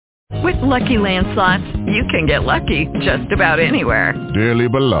With Lucky Land Slots, you can get lucky just about anywhere. Dearly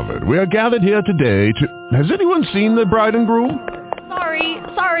beloved, we are gathered here today to... Has anyone seen the bride and groom?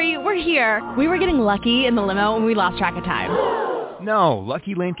 Sorry, we're here. We were getting lucky in the limo and we lost track of time. No,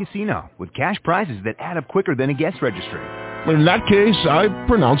 Lucky Land Casino, with cash prizes that add up quicker than a guest registry. In that case, I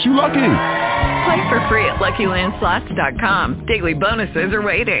pronounce you lucky. Play for free at LuckyLandSlots.com. Daily bonuses are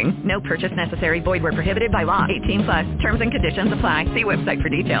waiting. No purchase necessary. Void where prohibited by law. 18+. Terms and conditions apply. See website for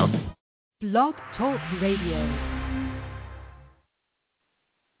details. Blog Talk Radio.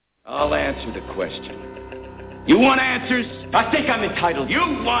 I'll answer the question. You want answers? I think I'm entitled. You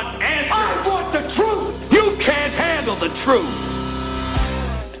want answers? I want the truth! You can't handle the truth!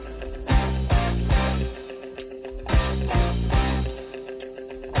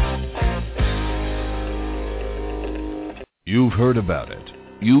 You've heard about it.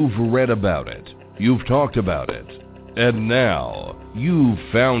 You've read about it. You've talked about it. And now, you've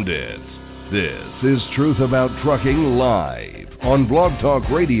found it. This is Truth About Trucking Live on Blog Talk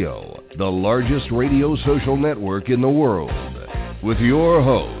Radio, the largest radio social network in the world. With your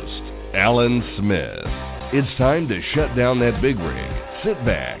host, Alan Smith. It's time to shut down that big rig, sit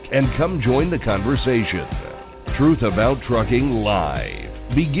back, and come join the conversation. Truth About Trucking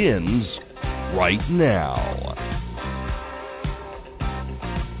Live begins right now.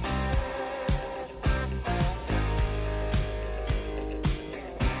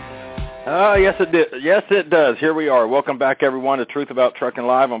 Yes, it does. Here we are. Welcome back, everyone, to Truth About Trucking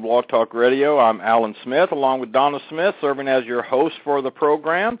Live on Blog Talk Radio. I'm Alan Smith, along with Donna Smith, serving as your host for the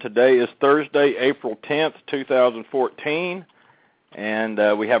program. Today is Thursday, April 10th, 2014,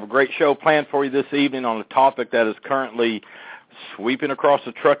 and we have a great show planned for you this evening on a topic that is currently sweeping across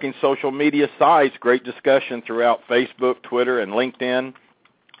the trucking social media sites. Great discussion throughout Facebook, Twitter, and LinkedIn.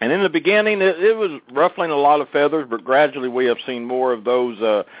 And in the beginning, it was ruffling a lot of feathers, but gradually we have seen more of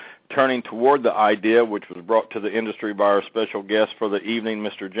those turning toward the idea, which was brought to the industry by our special guest for the evening,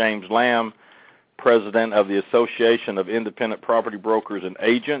 Mr. James Lamb, president of the Association of Independent Property Brokers and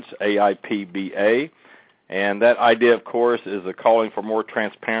Agents, AIPBA. And that idea, of course, is a calling for more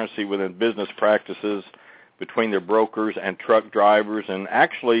transparency within business practices between their brokers and truck drivers, and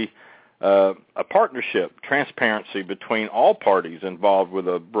actually a partnership, transparency between all parties involved with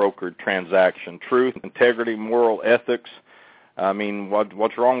a brokered transaction, truth, integrity, moral ethics. I mean,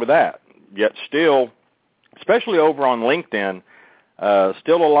 what's wrong with that? Yet still, especially over on LinkedIn,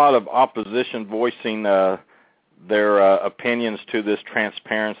 still a lot of opposition voicing their opinions to this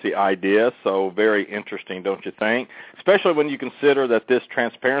transparency idea. So very interesting, don't you think? Especially when you consider that this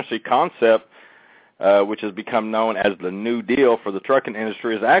transparency concept, which has become known as the New Deal for the trucking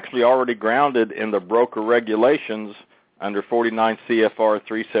industry, is actually already grounded in the broker regulations under 49 CFR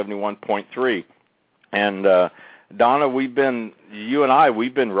 371.3. And Donna, we've been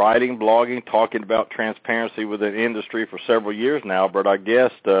writing, blogging, talking about transparency within the industry for several years now, but I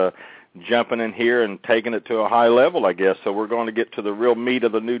guess jumping in here and taking it to a high level, I guess. So we're going to get to the real meat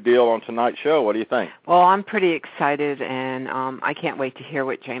of the New Deal on tonight's show. What do you think? Well, I'm pretty excited, and I can't wait to hear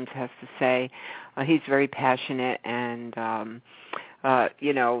what James has to say. He's very passionate, and,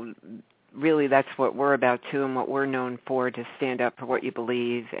 really that's what we're about, too, and what we're known for, to stand up for what you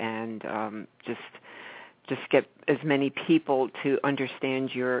believe and just get as many people to understand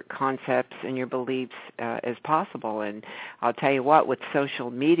your concepts and your beliefs as possible. And I'll tell you what, with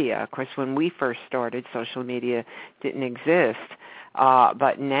social media, of course, when we first started, social media didn't exist,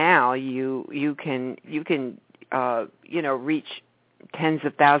 but now you can reach tens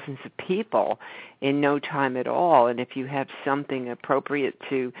of thousands of people in no time at all. And if you have something appropriate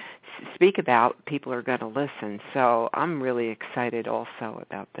to speak about, people are going to listen. So I'm really excited also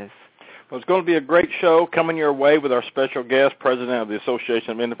about this. Well, it's going to be a great show coming your way with our special guest, president of the Association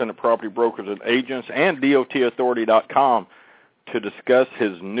of Independent Property Brokers and Agents, and DOTauthority.com, to discuss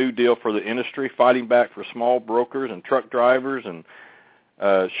his new deal for the industry, fighting back for small brokers and truck drivers and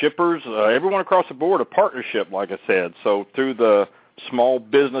shippers, everyone across the board, a partnership, like I said. So through the Small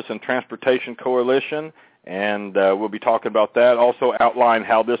Business and Transportation Coalition, and we'll be talking about that. Also outline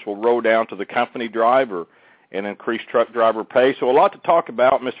how this will roll down to the company driver and increase truck driver pay. So a lot to talk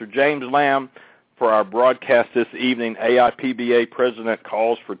about. Mr. James Lamb, for our broadcast this evening, AIPBA president,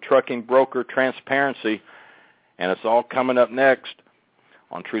 calls for trucking broker transparency, and it's all coming up next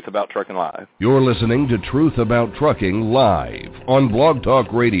on Truth About Trucking Live. You're listening to Truth About Trucking Live on Blog Talk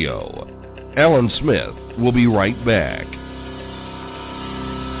Radio. Alan Smith will be right back.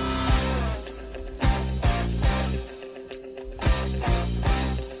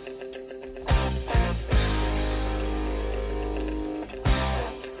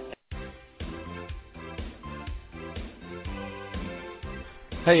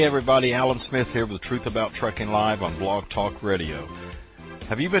 Hey everybody, Alan Smith here with Truth About Trucking Live on Blog Talk Radio.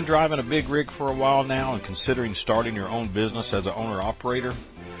 Have you been driving a big rig for a while now and considering starting your own business as an owner-operator?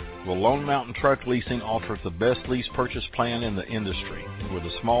 Well, Lone Mountain Truck Leasing offers the best lease purchase plan in the industry. With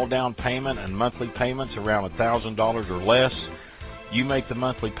a small down payment and monthly payments around $1,000 or less, you make the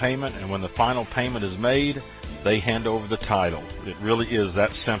monthly payment, and when the final payment is made, they hand over the title. It really is that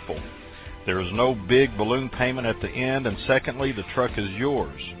simple. There is no big balloon payment at the end, and secondly, the truck is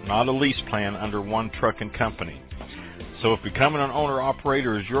yours, not a lease plan under one trucking company. So if becoming an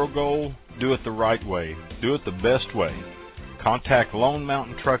owner-operator is your goal, do it the right way. Do it the best way. Contact Lone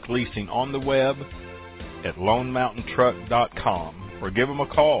Mountain Truck Leasing on the web at lonemountaintruck.com or give them a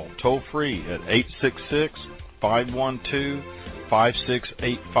call toll-free at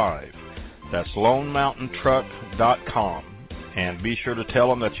 866-512-5685. That's lonemountaintruck.com. And be sure to tell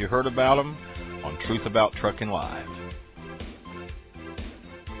them that you heard about them on Truth About Trucking Live.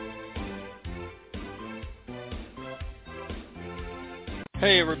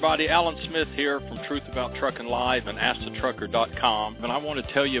 Hey everybody, Alan Smith here from Truth About Trucking Live and AskTheTrucker.com, and I want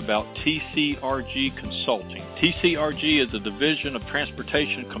to tell you about TCRG Consulting. TCRG is a division of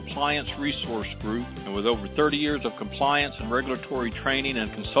Transportation Compliance Resource Group, and with over 30 years of compliance and regulatory training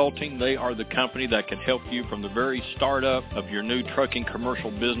and consulting, they are the company that can help you from the very startup of your new trucking commercial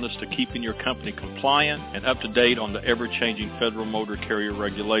business to keeping your company compliant and up to date on the ever-changing federal motor carrier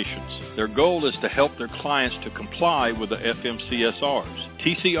regulations. Their goal is to help their clients to comply with the FMCSRs.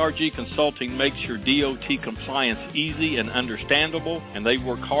 TCRG Consulting makes your DOT compliance easy and understandable, and they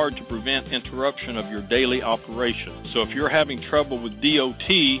work hard to prevent interruption of your daily operations. So if you're having trouble with DOT,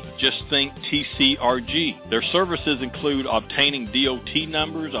 just think TCRG. Their services include obtaining DOT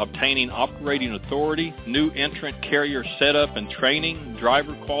numbers, obtaining operating authority, new entrant carrier setup and training,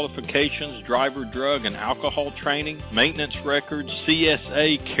 driver qualifications, driver drug and alcohol training, maintenance records,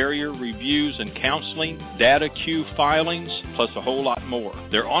 CSA carrier reviews and counseling, data queue filings, plus a whole lot more.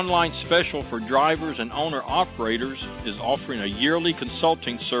 Their online special for drivers and owner-operators is offering a yearly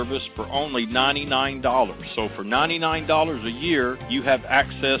consulting service for only $99. So for $99 a year, you have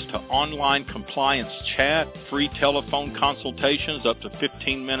access to online compliance chat, free telephone consultations up to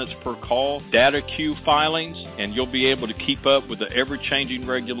 15 minutes per call, data queue filings, and you'll be able to keep up with the ever-changing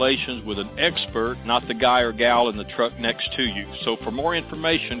regulations with an expert, not the guy or gal in the truck next to you. So for more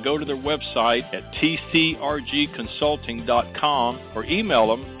information, go to their website at tcrgconsulting.com or email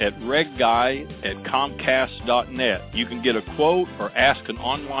them at regguy@comcast.net. You can get a quote or ask an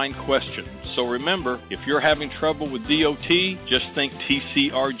online question. So remember, if you're having trouble with DOT, just think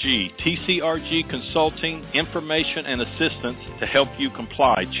TCRG. TCRG Consulting, information and assistance to help you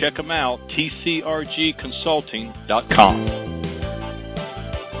comply. Check them out, tcrgconsulting.com.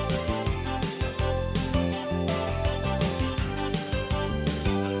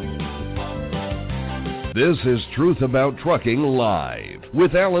 This is Truth About Trucking Live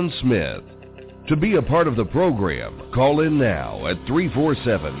with Alan Smith. To be a part of the program, call in now at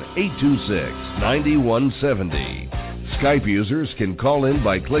 347-826-9170. Skype users can call in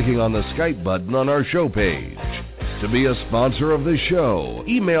by clicking on the Skype button on our show page. To be a sponsor of the show,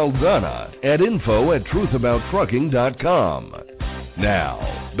 email Donna at info@truthabouttrucking.com. Now,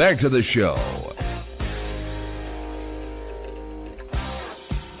 back to the show.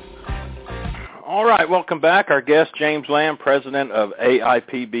 All right, welcome back. Our guest, James Lamb, president of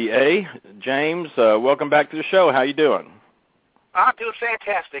AIPBA. James, welcome back to the show. How you doing? I'm doing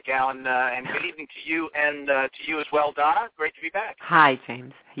fantastic, Alan, and good evening to you and to you as well, Donna. Great to be back. Hi,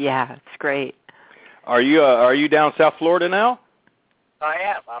 James. Yeah, it's great. Are you down South Florida now? I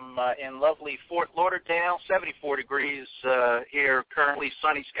am. I'm in lovely Fort Lauderdale, 74 degrees here, currently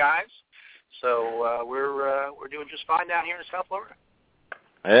sunny skies. So we're doing just fine down here in South Florida.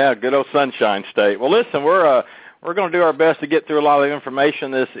 Yeah, good old Sunshine State. Well, listen, we're going to do our best to get through a lot of information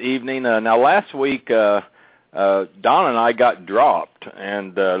this evening. Now, last week, Don and I got dropped,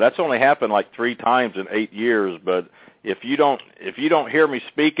 and that's only happened like 3 times in 8 years. But if you don't hear me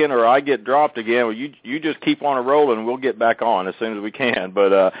speaking or I get dropped again, well, you just keep on rolling, and we'll get back on as soon as we can.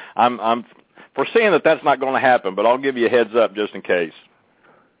 But I'm foreseeing that that's not going to happen. But I'll give you a heads up just in case.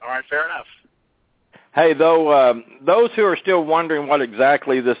 All right, fair enough. Hey, though, those who are still wondering what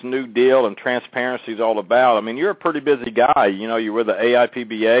exactly this new deal and transparency is all about, I mean, you're a pretty busy guy. You know, you're with the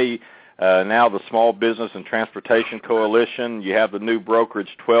AIPBA, now the Small Business and Transportation Coalition. You have the new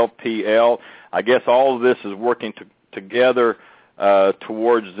brokerage 12PL. I guess all of this is working together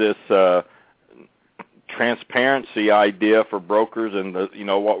towards this transparency idea for brokers and,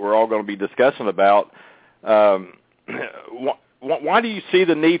 what we're all going to be discussing about. Why do you see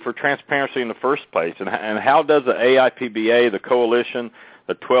the need for transparency in the first place, and how does the AIPBA, the coalition,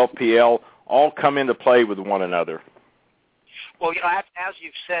 the 12PL, all come into play with one another? Well, as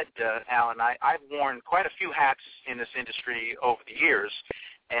you've said, Alan, I've worn quite a few hats in this industry over the years,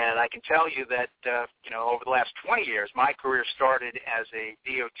 and I can tell you that, over the last 20 years, my career started as a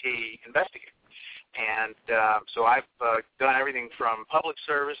DOT investigator. And so I've done everything from public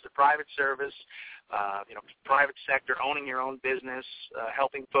service to private service, private sector, owning your own business,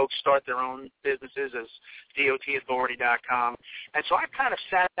 helping folks start their own businesses as DOTauthority.com. And so I've kind of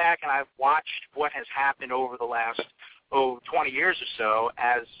sat back and I've watched what has happened over the last 20 years or so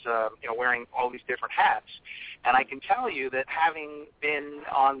as, wearing all these different hats. And I can tell you that having been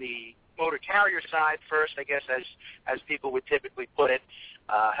on the motor carrier side first, I guess, as people would typically put it,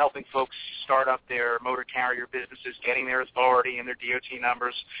 helping folks start up their motor carrier businesses, getting their authority and their DOT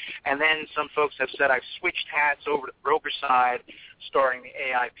numbers. And then some folks have said I've switched hats over to the broker side, starting the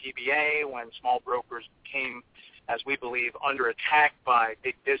AIPBA when small brokers became, as we believe, under attack by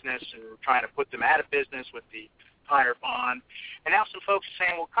big business and trying to put them out of business with the higher bond. And now some folks are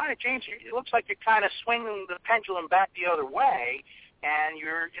saying, well, kind of, James, it looks like you're kind of swinging the pendulum back the other way, and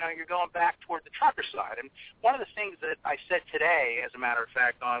you're going back toward the trucker side. And one of the things that I said today, as a matter of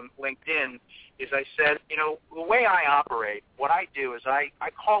fact, on LinkedIn, is I said, the way I operate, what I do is I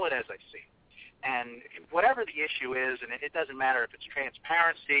call it as I see. And whatever the issue is, and it doesn't matter if it's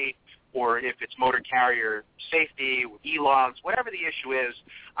transparency or if it's motor carrier safety, e-logs, whatever the issue is,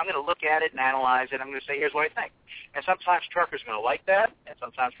 I'm going to look at it and analyze it. I'm going to say, here's what I think. And sometimes truckers are going to like that, and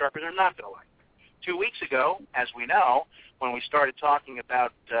sometimes truckers are not going to like it. 2 weeks ago, as we know, when we started talking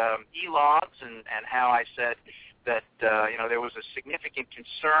about e-logs and how I said that there was a significant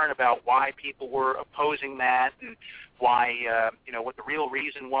concern about why people were opposing that and why what the real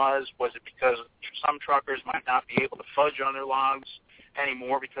reason was it because some truckers might not be able to fudge on their logs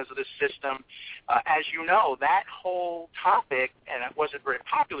anymore because of this system. As you know, that whole topic, and it wasn't very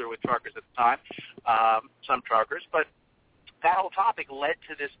popular with truckers at the time, some truckers, but that whole topic led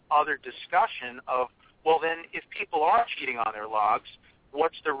to this other discussion of, well, then if people are cheating on their logs,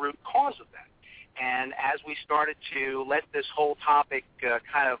 what's the root cause of that? And as we started to let this whole topic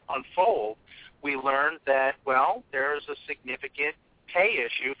kind of unfold, we learned that, well, there's a significant pay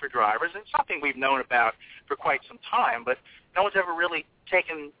issue for drivers, and something we've known about for quite some time, but no one's ever really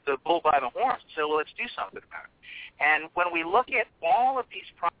taken the bull by the horns and said, well, let's do something about it. And when we look at all of these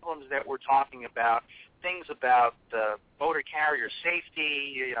problems that we're talking about, things about motor carrier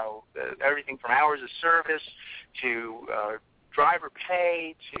safety, everything from hours of service to driver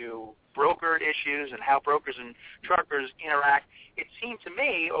pay to broker issues and how brokers and truckers interact, it seemed to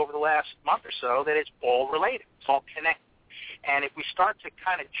me over the last month or so that it's all related. It's all connected. And if we start to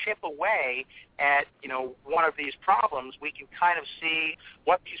kind of chip away at, one of these problems, we can kind of see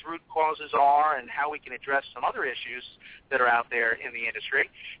what these root causes are and how we can address some other issues that are out there in the industry.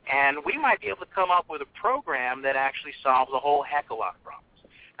 And we might be able to come up with a program that actually solves a whole heck of a lot of problems.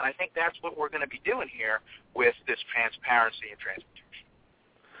 And I think that's what we're going to be doing here with this transparency and transportation.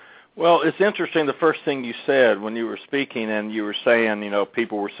 Well, it's interesting, the first thing you said when you were speaking, and you were saying,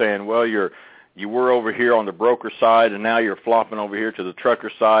 people were saying, well, you were over here on the broker side, and now you're flopping over here to the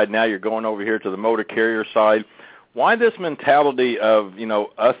trucker side. Now you're going over here to the motor carrier side. Why this mentality of,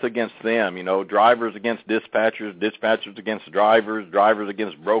 us against them, drivers against dispatchers, dispatchers against drivers, drivers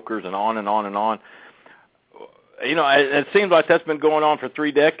against brokers, and on and on and on? It seems like that's been going on for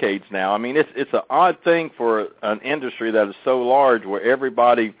 3 decades now. I mean, it's an odd thing for an industry that is so large where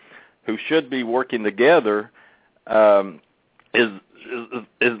everybody who should be working together is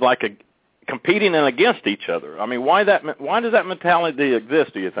like competing and against each other. I mean, why does that mentality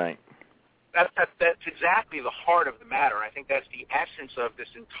exist, do you think? That's exactly the heart of the matter. I think that's the essence of this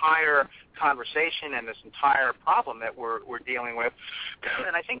entire conversation and this entire problem that we're dealing with.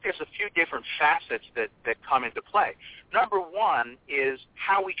 And I think there's a few different facets that come into play. Number one is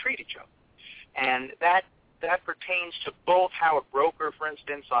how we treat each other. And that pertains to both how a broker, for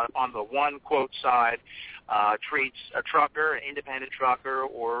instance, on the one quote side, treats a trucker, an independent trucker,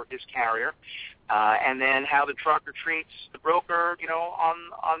 or his carrier, and then how the trucker treats the broker,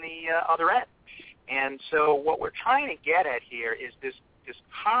 on the other end. And so what we're trying to get at here is this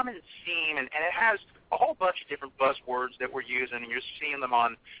common theme, and it has a whole bunch of different buzzwords that we're using, and you're seeing them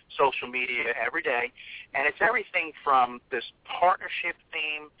on social media every day, and it's everything from this partnership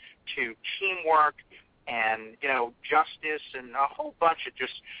theme to teamwork and, justice, and a whole bunch of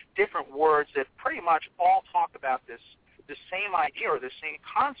just different words that pretty much all talk about the same idea or the same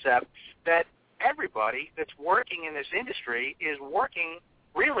concept that everybody that's working in this industry is working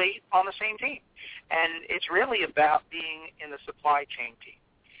really on the same team. And it's really about being in the supply chain team.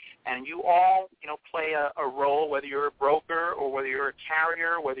 and you all, play a role, whether you're a broker or whether you're a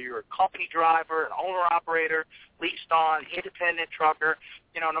carrier, whether you're a company driver, an owner-operator, leased on, independent trucker,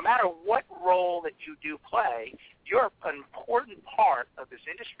 no matter what role that you do play, you're an important part of this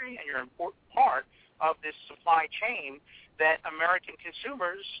industry and you're an important part of this supply chain that American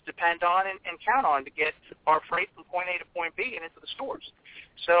consumers depend on and count on to get our freight from point A to point B and into the stores.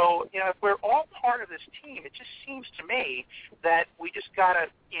 So, if we're all part of this team, it just seems to me that we just got to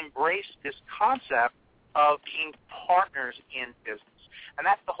embrace this concept of being partners in business. And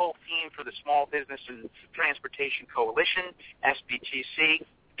that's the whole theme for the Small Business and Transportation Coalition, SBTC.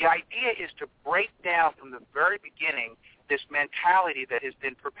 The idea is to break down from the very beginning this mentality that has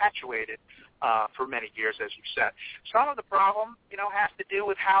been perpetuated for many years, as you said. Some of the problem, has to do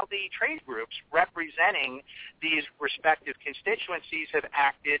with how the trade groups representing these respective constituencies have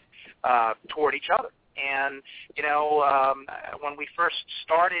acted toward each other. And, when we first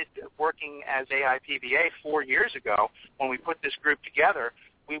started working as AIPBA 4 years ago, when we put this group together,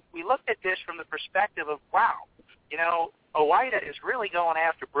 we looked at this from the perspective of, wow, OIPBA is really going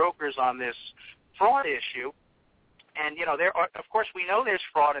after brokers on this fraud issue. And, there are, of course, we know there's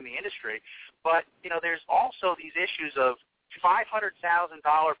fraud in the industry, but, there's also these issues of $500,000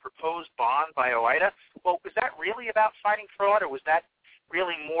 proposed bond by OIPBA. Well, was that really about fighting fraud, or was that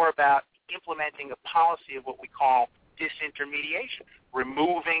really more about implementing a policy of what we call disintermediation,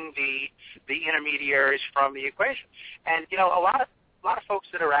 removing the intermediaries from the equation? And, a lot of folks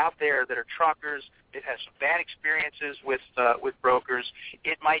that are out there that are truckers that have some bad experiences with brokers.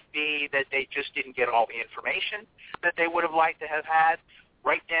 It might be that they just didn't get all the information that they would have liked to have had,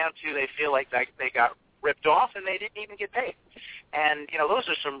 right down to they feel like they got ripped off and they didn't even get paid. And, those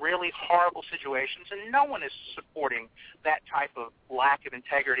are some really horrible situations, and no one is supporting that type of lack of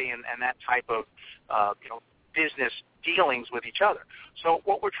integrity and that type of, business dealings with each other. So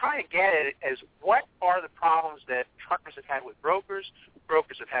what we're trying to get at is what are the problems that truckers have had with brokers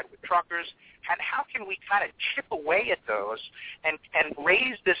have had with truckers, and how can we kind of chip away at those and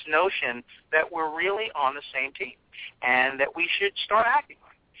raise this notion that we're really on the same team and that we should start acting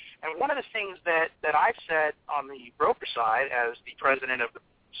on it. And one of the things that I've said on the broker side as the president of the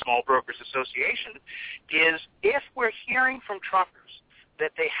Small Brokers Association is if we're hearing from truckers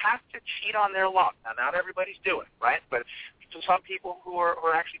that they have to cheat on their luck. Now, not everybody's doing it, right? But to some people who are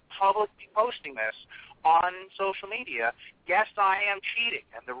actually publicly posting this on social media, yes, I am cheating,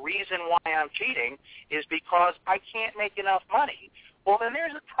 and the reason why I'm cheating is because I can't make enough money. Well, then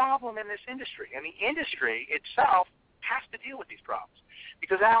there's a problem in this industry, and the industry itself has to deal with these problems.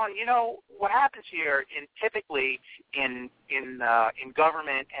 Because, Alan, what happens here typically in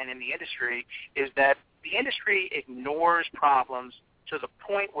government and in the industry is that the industry ignores problems to the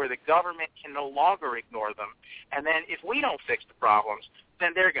point where the government can no longer ignore them. And then if we don't fix the problems,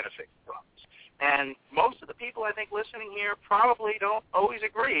 then they're going to fix the problems. And most of the people, I think, listening here probably don't always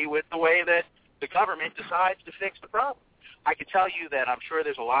agree with the way that the government decides to fix the problem. I can tell you that I'm sure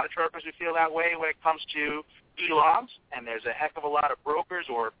there's a lot of truckers who feel that way when it comes to e-logs, and there's a heck of a lot of brokers,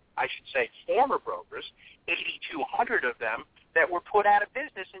 or I should say former brokers, 8,200 of them, that were put out of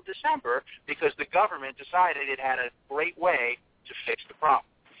business in December because the government decided it had a great way to fix the problem.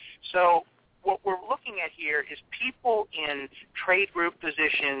 So what we're looking at here is people in trade group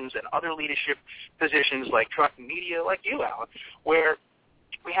positions and other leadership positions like trucking media, like you, Alan, where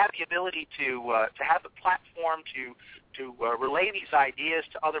we have the ability to have the platform to relay these ideas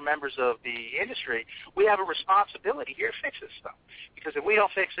to other members of the industry. We have a responsibility here to fix this stuff, because if we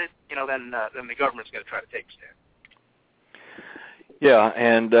don't fix it, then the government's going to try to take a stand. Yeah,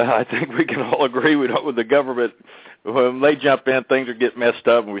 and I think we can all agree with the government. When they jump in, things are getting messed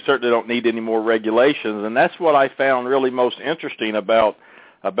up, and we certainly don't need any more regulations. And that's what I found really most interesting about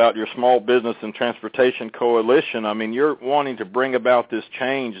your Small Business and Transportation Coalition. I mean, you're wanting to bring about this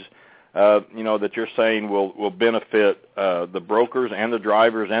change, that you're saying will benefit the brokers and the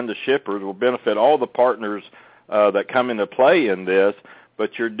drivers and the shippers, will benefit all the partners that come into play in this.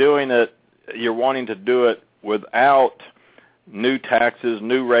 But you're wanting to do it without new taxes,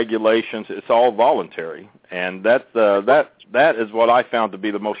 new regulations. It's all voluntary, and that is what I found to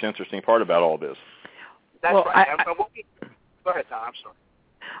be the most interesting part about all this. That's right. Go ahead, Tom. I'm sorry.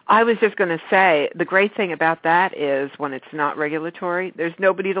 I was just going to say, the great thing about that is when it's not regulatory, there's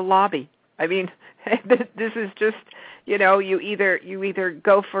nobody to lobby. I mean, this is just, you either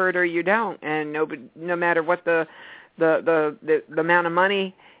go for it or you don't, and no matter what the amount of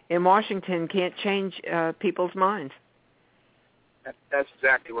money in Washington can't change people's minds. That's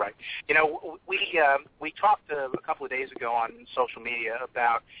exactly right. We talked a couple of days ago on social media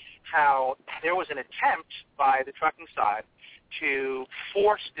about how there was an attempt by the trucking side to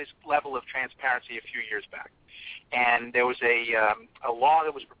force this level of transparency a few years back. And there was a law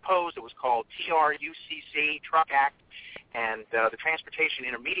that was proposed. It was called TRUCC, Truck Act, and the Transportation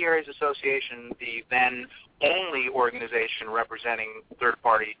Intermediaries Association, the then only organization representing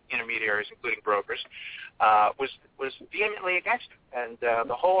third-party intermediaries, including brokers, was vehemently against it. And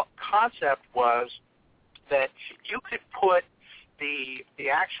the whole concept was that you could put the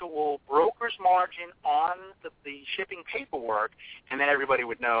actual broker's margin on the shipping paperwork, and then everybody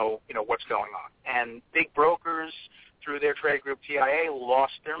would know, what's going on. And big brokers, through their trade group TIA,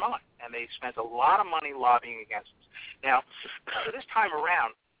 lost their mind, and they spent a lot of money lobbying against us. Now, this time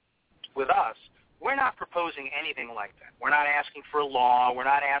around, with us, we're not proposing anything like that. We're not asking for a law. We're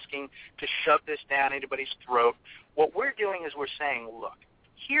not asking to shove this down anybody's throat. What we're doing is we're saying, look,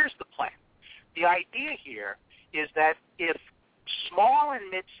 here's the plan. The idea here is that if small and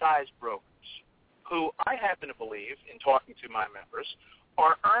mid-sized brokers, who I happen to believe, in talking to my members,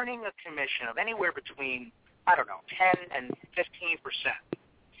 are earning a commission of anywhere between, 10 and 15%.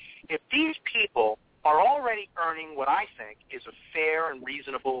 If these people are already earning what I think is a fair and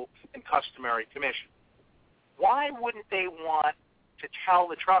reasonable and customary commission, why wouldn't they want to tell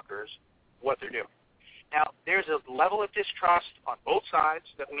the truckers what they're doing? Now, there's a level of distrust on both sides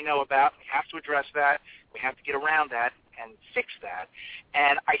that we know about. We have to address that. We have to get around that and fix that.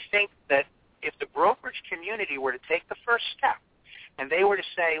 And I think that if the brokerage community were to take the first step and they were to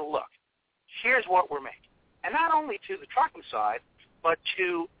say, look, here's what we're making, and not only to the trucking side, but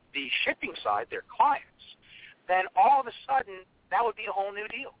to the shipping side, their clients, then all of a sudden that would be a whole new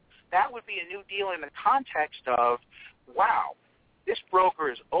deal. That would be a new deal in the context of, wow, this broker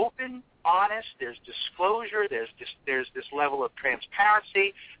is open, honest, there's disclosure, there's this level of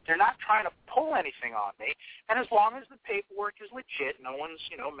transparency. They're not trying to pull anything on me. And as long as the paperwork is legit, no one's,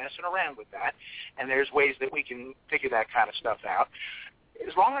 messing around with that, and there's ways that we can figure that kind of stuff out.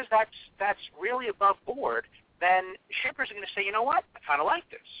 As long as that's really above board, then shippers are going to say, you know what, I kind of like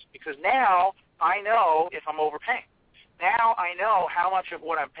this, because now I know if I'm overpaying. Now I know how much of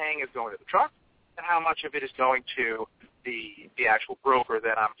what I'm paying is going to the truck and how much of it is going to the actual broker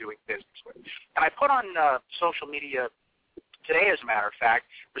that I'm doing business with. And I put on social media today, as a matter of fact,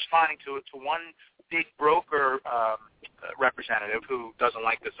 responding to one big broker representative who doesn't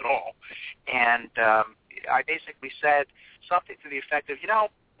like this at all. And I basically said something to the effect of,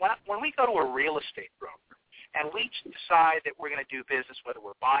 when we go to a real estate broker and we decide that we're going to do business, whether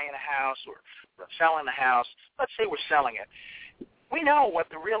we're buying a house or selling the house, let's say we're selling it, we know what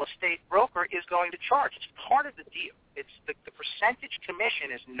the real estate broker is going to charge. It's part of the deal. It's the percentage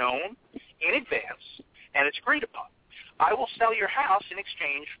commission is known in advance, and it's agreed upon. I will sell your house in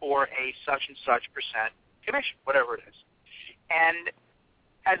exchange for a such and such percent commission, whatever it is. And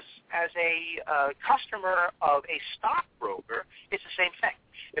as a customer of a stockbroker, it's the same thing.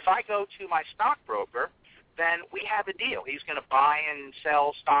 If I go to my stockbroker, then we have a deal. He's going to buy and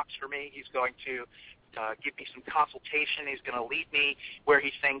sell stocks for me. He's going to give me some consultation. He's going to lead me where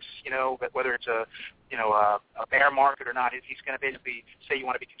he thinks, whether it's a bear market or not. He's going to basically say, you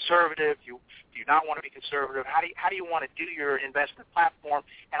want to be conservative? Do you not want to be conservative? How do you want to do your investment platform?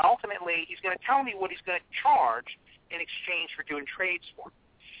 And ultimately, he's going to tell me what he's going to charge in exchange for doing trades for me.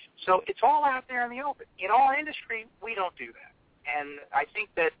 So it's all out there in the open. In our industry, we don't do that. And I think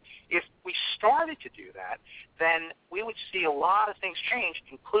that if we started to do that, then we would see a lot of things change,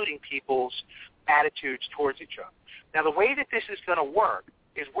 including people's attitudes towards each other. Now, the way that this is going to work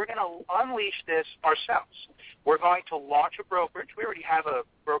is we're going to unleash this ourselves. We're going to launch a brokerage. We already have a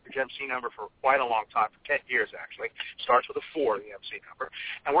brokerage MC number for quite a long time, for 10 years actually. Starts with a 4, the MC number.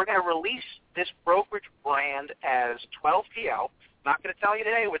 And we're going to release this brokerage brand as 12PL. Not going to tell you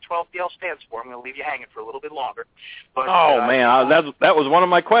today what 12PL stands for. I'm going to leave you hanging for a little bit longer. But, that was one of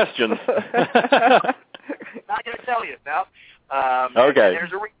my questions. Not going to tell you, no. Okay.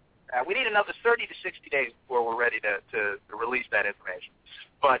 We need another 30 to 60 days before we're ready to release that information.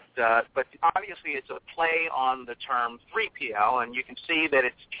 But obviously it's a play on the term 3PL, and you can see that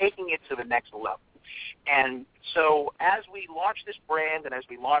it's taking it to the next level. And so as we launch this brand and as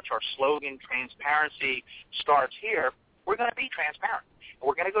we launch our slogan, transparency starts here, we're going to be transparent.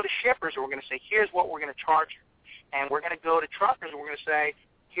 We're going to go to shippers and we're going to say, here's what we're going to charge you. And we're going to go to truckers and we're going to say,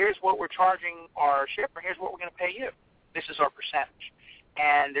 here's what we're charging our shipper, here's what we're going to pay you. This is our percentage.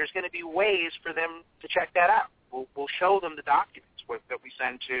 And there's going to be ways for them to check that out. We'll show them the documents that we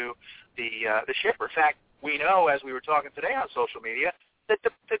send to the shipper. In fact, we know, as we were talking today on social media, that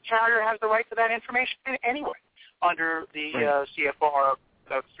the carrier has the right to that information anyway under the CFR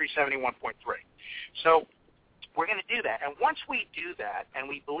 371.3. So we're going to do that. And once we do that, and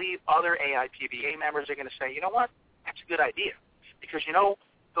we believe other AIPBA members are going to say, you know what, that's a good idea. Because,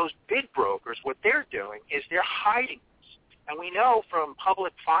 those big brokers, what they're doing is they're hiding this. And we know from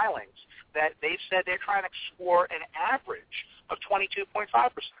public filings that they've said they're trying to score an average of 22.5%.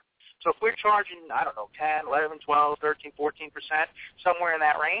 So if we're charging, 10, 11, 12, 13, 14%, somewhere in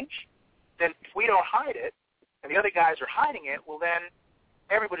that range, then if we don't hide it and the other guys are hiding it, well, then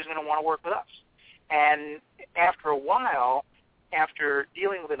everybody's going to want to work with us. And after a while, after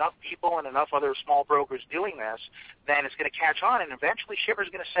dealing with enough people and enough other small brokers doing this, then it's going to catch on, and eventually shippers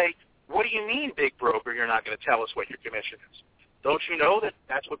are going to say, what do you mean, big broker, you're not going to tell us what your commission is? Don't you know that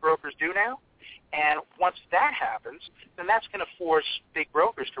that's what brokers do now? And once that happens, then that's going to force big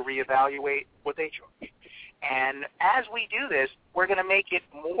brokers to reevaluate what they charge. And as we do this, we're going to make it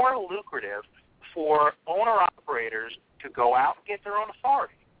more lucrative for owner-operators to go out and get their own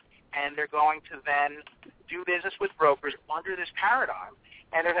authority. And they're going to then do business with brokers under this paradigm,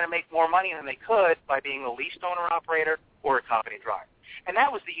 and they're going to make more money than they could by being a leased owner-operator or a company driver. And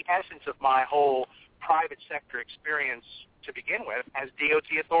that was the essence of my whole private sector experience to begin with as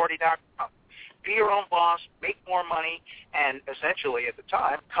DOTauthority.com. Be your own boss, make more money, and essentially at the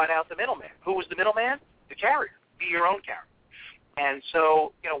time, cut out the middleman. Who was the middleman? The carrier. Be your own carrier. And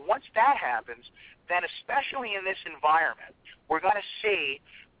so, once that happens, then especially in this environment, we're going to see,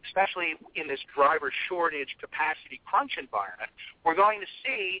 especially in this driver shortage capacity crunch environment, we're going to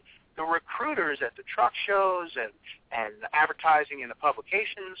see the recruiters at the truck shows and advertising in the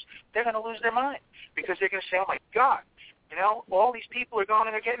publications, they're going to lose their mind because they're going to say, oh, my God, all these people are going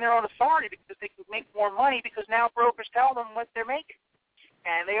and they're getting their own authority because they can make more money because now brokers tell them what they're making.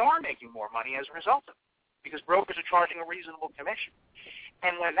 And they are making more money as a result of it because brokers are charging a reasonable commission.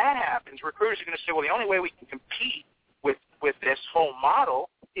 And when that happens, recruiters are going to say, well, the only way we can compete with this whole model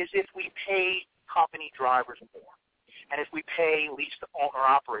is if we pay company drivers more and if we pay leased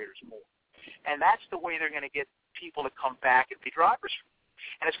owner-operators more. And that's the way they're going to get people to come back and be drivers.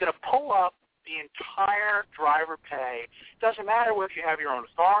 And it's going to pull up the entire driver pay. Doesn't matter whether you have your own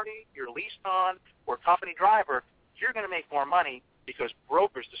authority, you're leased on, or company driver, you're going to make more money because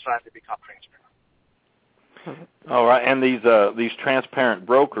brokers decide to become transparent. All right, and these transparent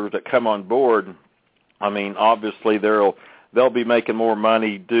brokers that come on board, I mean, obviously they'll be making more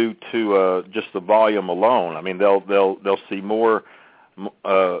money due to just the volume alone. I mean, they'll see more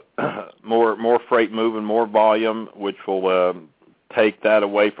freight moving, more volume, which will take that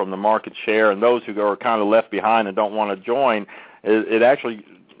away from the market share, and those who are kind of left behind and don't want to join, it actually,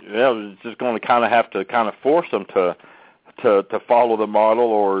 it's just going to kind of have to kind of force them to follow the model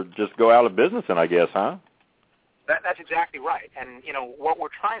or just go out of business. And I guess, huh? That's exactly right. And what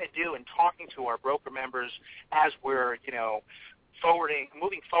we're trying to do in talking to our broker members as we're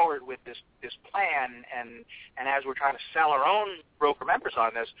moving forward with this plan, and as we're trying to sell our own broker members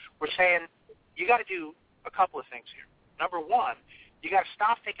on this, we're saying you got to do a couple of things here. Number one, you got to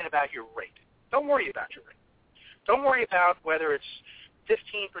stop thinking about your rate. Don't worry about your rate. Don't worry about whether it's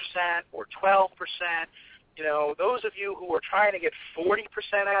 15% or 12%. Those of you who are trying to get 40%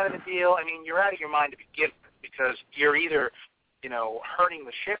 out of the deal, I mean, you're out of your mind to begin with because you're either, hurting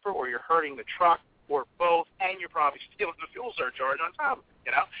the shipper or you're hurting the truck or both, and you're probably stealing the fuel surcharge on top of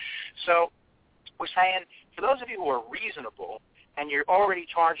it, So we're saying for those of you who are reasonable and you're already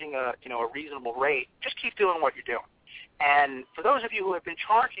charging a reasonable rate, just keep doing what you're doing. And for those of you who have been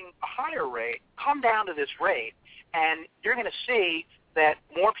charging a higher rate, come down to this rate, and you're going to see that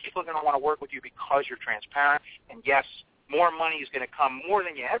more people are going to want to work with you because you're transparent. And, yes, more money is going to come, more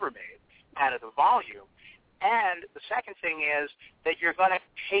than you ever made, out of the volume. And the second thing is that you're going to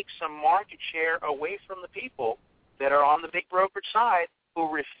take some market share away from the people that are on the big brokerage side who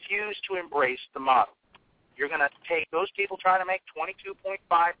refuse to embrace the model. You're going to take those people trying to make 22.5%,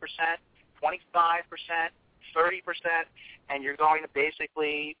 25%, 30%, and you're going to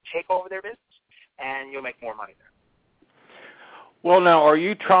basically take over their business, and you'll make more money there. Well, now, are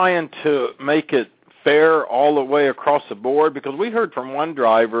you trying to make it fair all the way across the board? Because we heard from one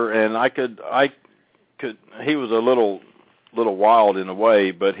driver, and he was a little wild in a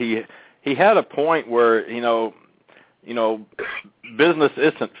way, but he had a point where business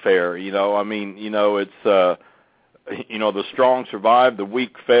isn't fair. I mean, it's the strong survive, the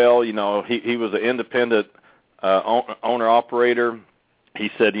weak fail. He was an independent owner operator. He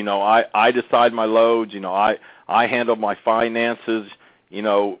said, I decide my loads. I handle my finances.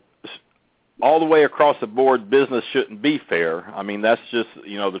 All the way across the board, business shouldn't be fair. I mean, that's just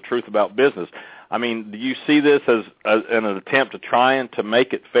the truth about business. I mean, do you see this as an attempt to trying to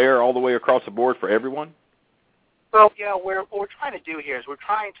make it fair all the way across the board for everyone? Well, what we're trying to do here is we're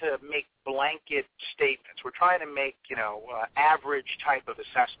trying to make blanket statements. We're trying to make, average type of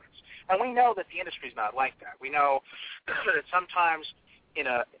assessments. And we know that the industry is not like that. We know that sometimes in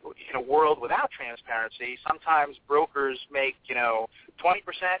a world without transparency, sometimes brokers make 20%,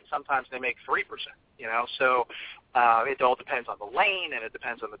 sometimes they make 3%. So it all depends on the lane, and it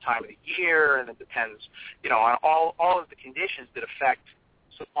depends on the time of the year, and it depends on all of the conditions that affect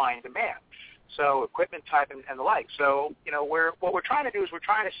supply and demand. So equipment type and the like. So what we're trying to do is we're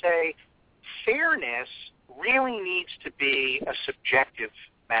trying to say fairness really needs to be a subjective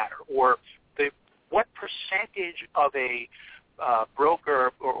matter, or what percentage of a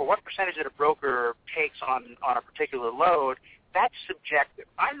broker, or what percentage that a broker takes on a particular load, that's subjective.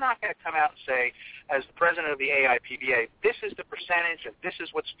 I'm not going to come out and say, as the president of the AIPBA, this is the percentage and this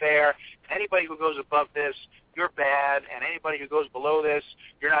is what's fair. Anybody who goes above this, you're bad, and anybody who goes below this,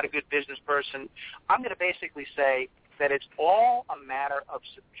 you're not a good business person. I'm going to basically say that it's all a matter of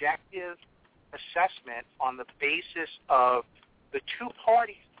subjective assessment on the basis of the two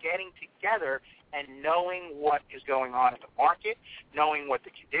parties getting together and knowing what is going on in the market, knowing what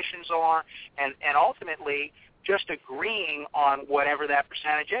the conditions are, and ultimately just agreeing on whatever that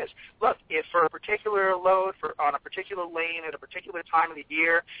percentage is. Look, if for a particular load, on a particular lane at a particular time of the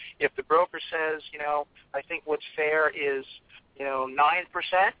year, if the broker says, I think what's fair is, 9%,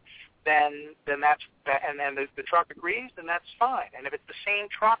 then that's, and then the truck agrees, then that's fine. And if it's the same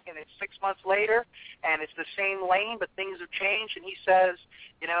truck and it's 6 months later and it's the same lane but things have changed and he says,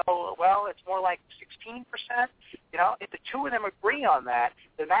 well, it's more like 16%, if the two of them agree on that,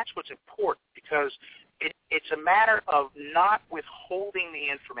 then that's what's important, because it's a matter of not withholding the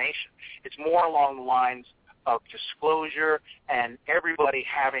information. It's more along the lines of disclosure and everybody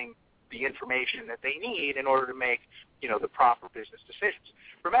having the information that they need in order to make, the proper business decisions.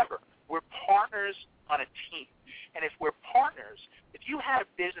 Remember, we're partners on a team. And if we're partners, if you had a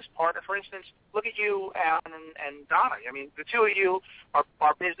business partner, for instance, look at you, Alan and Donna. I mean, the two of you are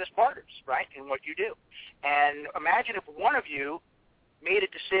business partners, right, in what you do. And imagine if one of you made a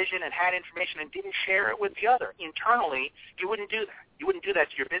decision and had information and didn't share it with the other. Internally, you wouldn't do that. You wouldn't do that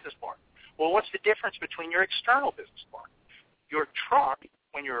to your business partner. Well, what's the difference between your external business partner? Your truck,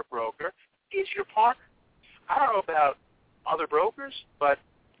 when you're a broker, is your partner. I don't know about other brokers, but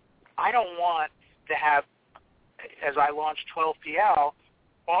I don't want to have, as I launch 12PL,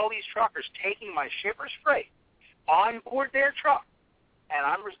 all these truckers taking my shipper's freight on board their truck, and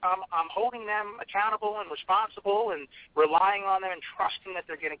I'm holding them accountable and responsible and relying on them and trusting that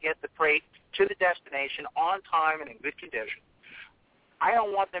they're going to get the freight to the destination on time and in good condition. I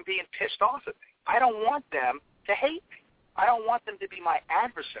don't want them being pissed off at me. I don't want them to hate me. I don't want them to be my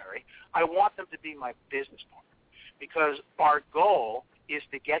adversary. I want them to be my business partner, because our goal is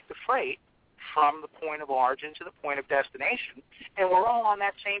to get the freight from the point of origin to the point of destination, and we're all on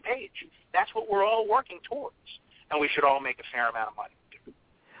that same page. That's what we're all working towards, and we should all make a fair amount of money.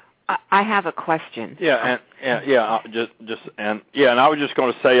 I have a question. And I was just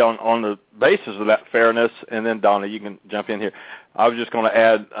going to say on the basis of that fairness, and then Donna, you can jump in here. I was just going to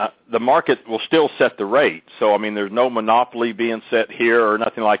add, the market will still set the rate. So, I mean, there's no monopoly being set here or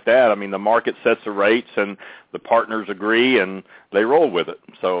nothing like that. I mean, the market sets the rates, and the partners agree, and they roll with it.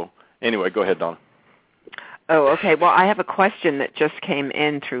 So, anyway, go ahead, Donna. Oh, okay. Well, I have a question that just came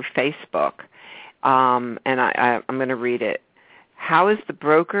in through Facebook, and I'm going to read it. How is the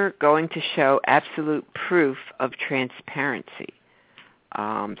broker going to show absolute proof of transparency?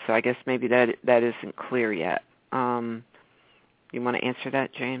 So I guess maybe that isn't clear yet. You want to answer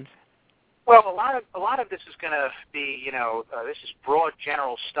that, James? Well, a lot of this is going to be, this is broad,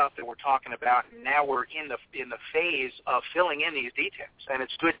 general stuff that we're talking about. And now we're in the phase of filling in these details, and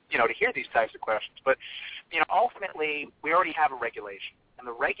it's good, to hear these types of questions. But, ultimately, we already have a regulation, and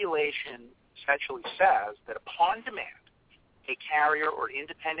the regulation essentially says that upon demand, a carrier or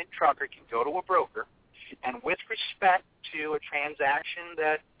independent trucker can go to a broker, and with respect to a transaction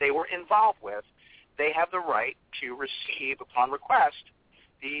that they were involved with, they have the right to receive, upon request,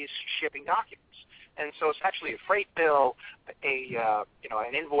 these shipping documents. And so essentially a freight bill,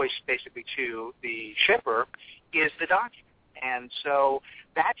 an invoice basically to the shipper is the document. And so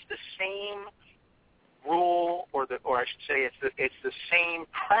that's the same rule, or I should say it's the same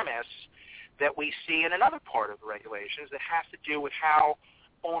premise that we see in another part of the regulations that has to do with how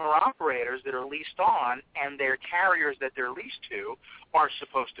owner-operators that are leased on and their carriers that they're leased to are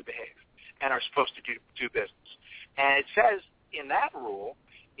supposed to behave and are supposed to do business. And it says in that rule,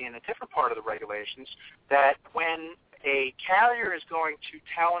 in a different part of the regulations, that when a carrier is going to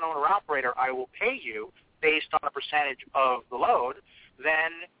tell an owner-operator, I will pay you based on a percentage of the load,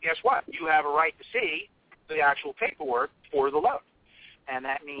 then guess what? You have a right to see the actual paperwork for the load. And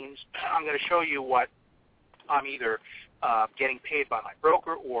that means I'm going to show you what I'm either getting paid by my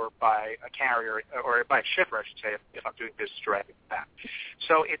broker or by a carrier or by a shipper, I should say, if I'm doing business directly with them.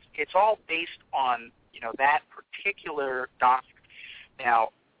 So it's all based on that particular document. Now,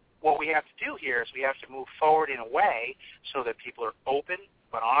 what we have to do here is we have to move forward in a way so that people are open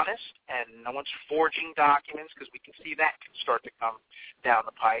but honest and no one's forging documents, because we can see that can start to come down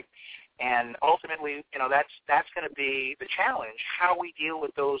the pipe. And ultimately, that's going to be the challenge, how we deal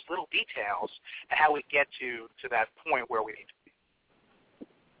with those little details and how we get to that point where we need to be.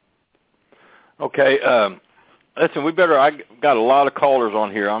 Okay. Listen, I got a lot of callers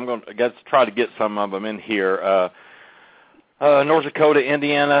on here. I'm going to try to get some of them in here. North Dakota,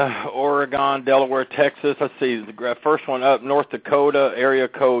 Indiana, Oregon, Delaware, Texas. Let's see. The first one up, North Dakota, area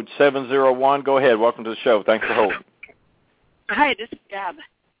code 701. Go ahead. Welcome to the show. Thanks for holding. Hi, this is Deb.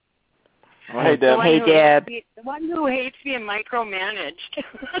 Oh, hey, Deb. Hey, Deb. The one who hates being micromanaged.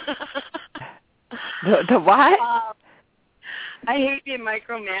 The what? I hate being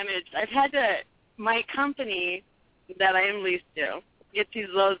micromanaged. I've had my company that I am leased to get these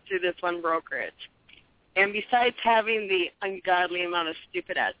loads through this one brokerage. And besides having the ungodly amount of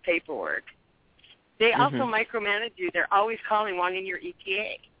stupid-ass paperwork, they also micromanage you. They're always calling, wanting your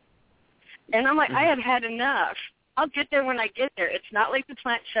ETA. And I'm like, I have had enough. I'll get there when I get there. It's not like the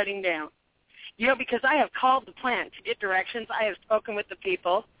plant's shutting down. Because I have called the plant to get directions. I have spoken with the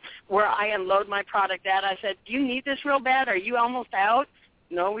people where I unload my product at. I said, do you need this real bad? Are you almost out?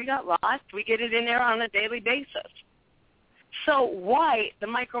 No, we got lost. We get it in there on a daily basis. So why the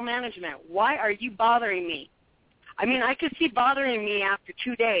micromanagement? Why are you bothering me? I mean, I could see bothering me after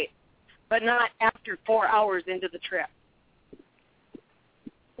 2 days, but not after 4 hours into the trip.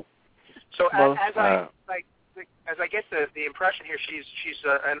 So as I get the impression here, she's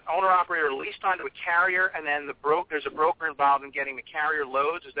an owner-operator leased onto a carrier, and then there's a broker involved in getting the carrier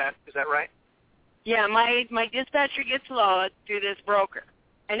loads. Is that right? Yeah, my dispatcher gets loads through this broker.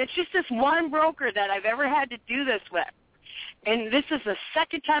 And it's just this one broker that I've ever had to do this with. And this is the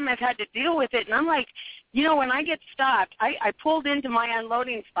second time I've had to deal with it. And I'm like, when I get stopped, I pulled into my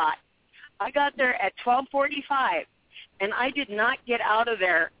unloading spot. I got there at 12:45, and I did not get out of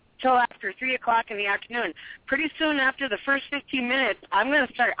there till after 3 o'clock in the afternoon. Pretty soon after the first 15 minutes, I'm going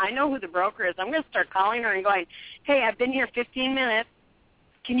to start, I know who the broker is. I'm going to start calling her and going, hey, I've been here 15 minutes.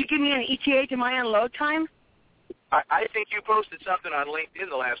 Can you give me an ETA to my unload time? I think you posted something on LinkedIn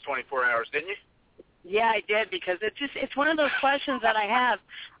the last 24 hours, didn't you? Yeah, I did, because it's one of those questions that I have.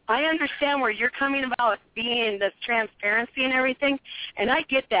 I understand where you're coming about being this transparency and everything, and I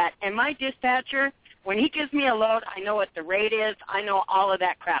get that. And my dispatcher, when he gives me a load, I know what the rate is. I know all of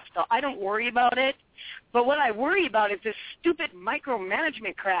that crap, so I don't worry about it. But what I worry about is this stupid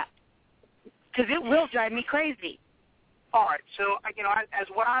micromanagement crap, because it will drive me crazy. All right, so as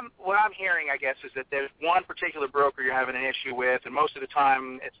what I'm hearing, I guess, is that there's one particular broker you're having an issue with, and most of the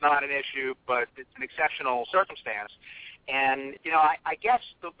time it's not an issue, but it's an exceptional circumstance. And I guess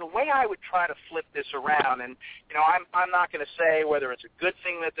the way I would try to flip this around, and I'm not going to say whether it's a good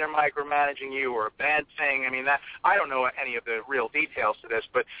thing that they're micromanaging you or a bad thing. I mean, that I don't know any of the real details to this,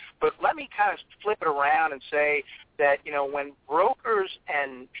 but let me kind of flip it around and say that when brokers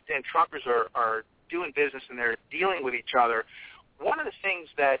and truckers are doing business and they're dealing with each other, one of the things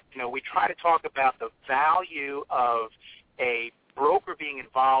that we try to talk about the value of a broker being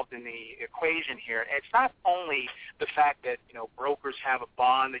involved in the equation here. It's not only the fact that brokers have a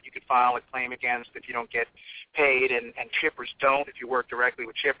bond that you could file a claim against if you don't get paid, and shippers don't if you work directly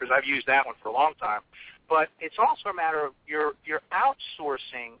with shippers. I've used that one for a long time, but it's also a matter of you're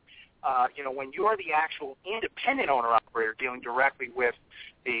outsourcing. When you're the actual independent owner-operator dealing directly with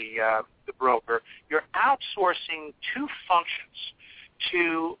the broker, you're outsourcing two functions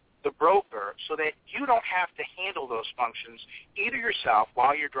to the broker so that you don't have to handle those functions either yourself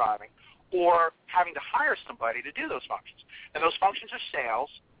while you're driving or having to hire somebody to do those functions. And those functions are sales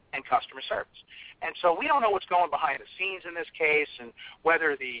and customer service. And so we don't know what's going behind the scenes in this case, and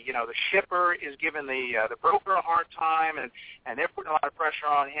whether the shipper is giving the broker a hard time and they're putting a lot of pressure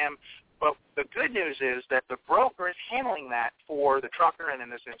on him. But the good news is that the broker is handling that for the trucker, and in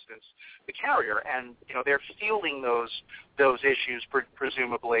this instance, the carrier, and they're fielding those issues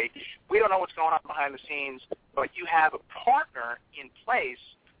presumably. We don't know what's going on behind the scenes, but you have a partner in place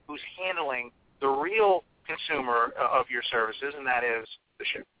who's handling the real consumer of your services, and that is the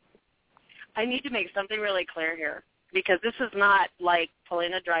shipper. I need to make something really clear here, because this is not like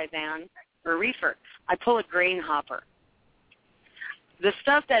pulling a dry van or reefer. I pull a grain hopper. The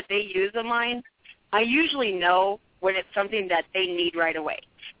stuff that they use of mine, I usually know when it's something that they need right away,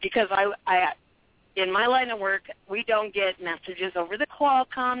 because in my line of work, we don't get messages over the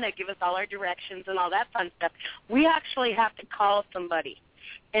Qualcomm that give us all our directions and all that fun stuff. We actually have to call somebody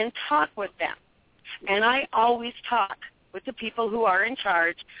and talk with them. And I always talk with the people who are in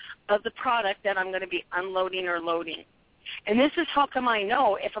charge of the product that I'm going to be unloading or loading. And this is how come I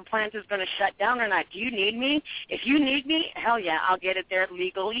know if a plant is going to shut down or not. Do you need me? If you need me, hell yeah, I'll get it there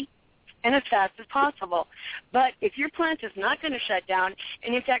legally and as fast as possible. But if your plant is not going to shut down,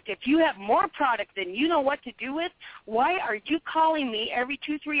 and in fact, if you have more product than you know what to do with, why are you calling me every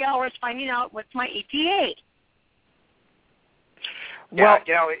 2-3 hours finding out what's my ETA? Well,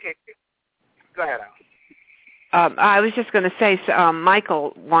 go ahead, Al. I was just going to say,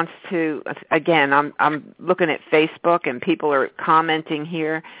 Michael wants to, again, I'm looking at Facebook and people are commenting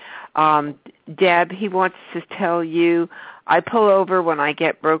here. Deb, he wants to tell you, I pull over when I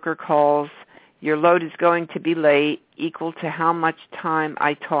get broker calls. Your load is going to be late, equal to how much time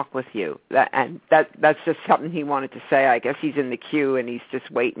I talk with you. That's just something he wanted to say. I guess he's in the queue and he's just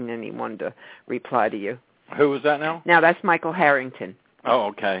waiting and he wanted to reply to you. Who was that now? Now, that's Michael Harrington. Oh,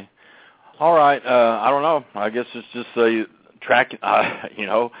 okay. All right. I don't know. I guess it's just a track.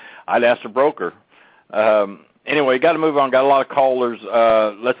 I'd ask the broker. Anyway, got to move on. Got a lot of callers.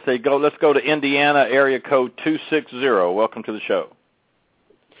 Let's go to Indiana, area code 260. Welcome to the show.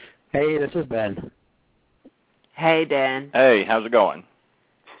 Hey, this is Ben. Hey, Dan. Hey, how's it going?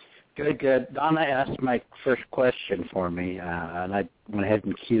 Good. Donna asked my first question for me, and I went ahead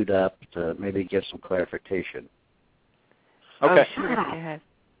and queued up to maybe give some clarification. Okay. Oh, sure. Go ahead.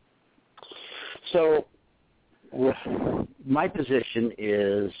 So my position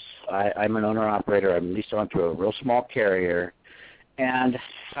is I'm an owner-operator. I'm leased onto a real small carrier, and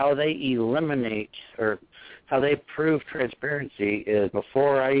how they eliminate or how they prove transparency is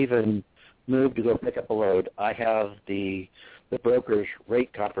before I even move to go pick up a load, I have the broker's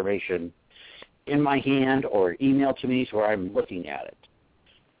rate confirmation in my hand or emailed to me so I'm looking at it.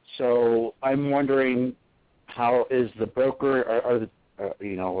 So I'm wondering, how is the broker, are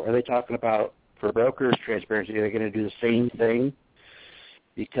they talking about for brokers transparency, are they going to do the same thing?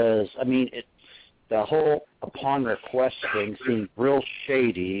 Because, the whole upon request thing seemed real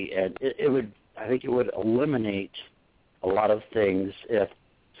shady, and I think it would eliminate a lot of things if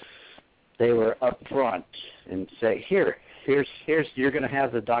they were up front and say, here's you're going to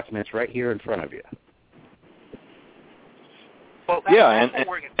have the documents right here in front of you. Well,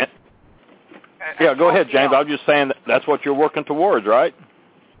 go ahead, James. I was just saying that's what you're working towards, right?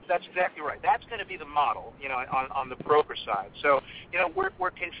 That's exactly right. That's going to be the model, on the broker side. So,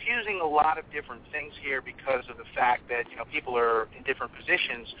 we're confusing a lot of different things here because of the fact that, people are in different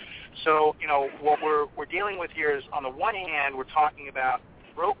positions. So, what we're dealing with here is, on the one hand, we're talking about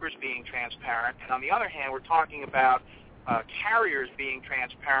brokers being transparent, and on the other hand, we're talking about carriers being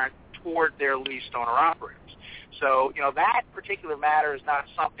transparent toward their leased owner-operators. So, that particular matter is not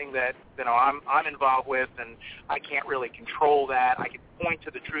something that, I'm involved with, and I can't really control that. I can point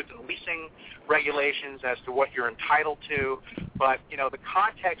to the truth in leasing regulations as to what you're entitled to, but, the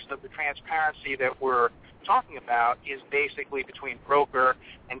context of the transparency that we're talking about is basically between broker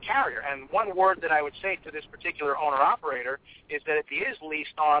and carrier. And one word that I would say to this particular owner-operator is that if he is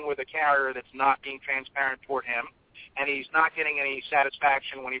leased on with a carrier that's not being transparent toward him, and he's not getting any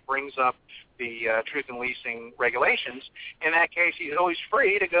satisfaction when he brings up the truth in leasing regulations, in that case, he's always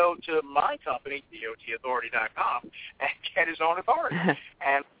free to go to my company, dotauthority.com, and get his own authority.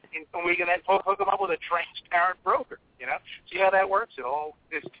 And we can then hook him up with a transparent broker, See how that works? It all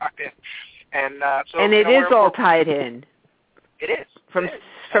is tied in. And it is all tied in. It is.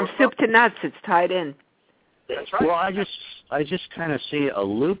 From soup to nuts, it's tied in. That's right. Well, I just kind of see a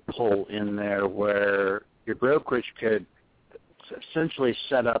loophole in there where your brokerage could essentially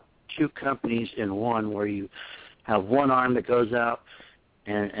set up two companies in one, where you have one arm that goes out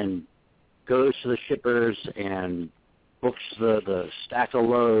and goes to the shippers and books the stack of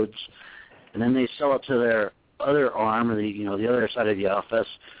loads, and then they sell it to their other arm, or the other side of the office,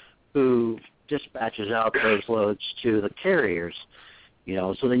 who dispatches out those loads to the carriers.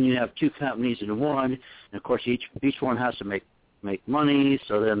 So then you have two companies in one, and of course each one has to make money.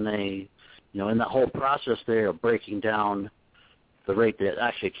 So then they, in that whole process, they are breaking down the rate that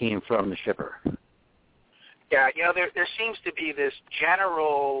actually came from the shipper. Yeah, there seems to be this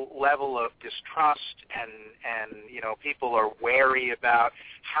general level of distrust, and people are wary about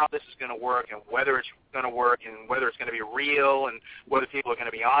how this is going to work and whether it's going to work and whether it's going to be real and whether people are going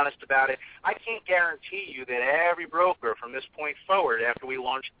to be honest about it. I can't guarantee you that every broker from this point forward, after we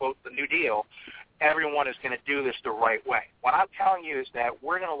launch, quote, the new deal, everyone is going to do this the right way. What I'm telling you is that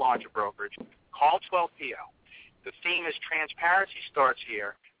we're going to launch a brokerage. Call 12PO. The theme is transparency starts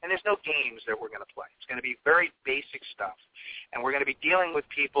here. And there's no games that we're going to play. It's going to be very basic stuff. And we're going to be dealing with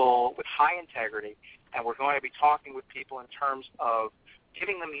people with high integrity, and we're going to be talking with people in terms of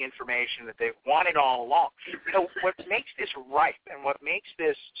giving them the information that they've wanted all along. You know, what makes this ripe and what makes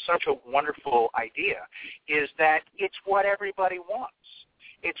this such a wonderful idea is that it's what everybody wants.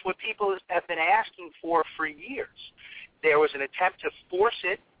 It's what people have been asking for years. There was an attempt to force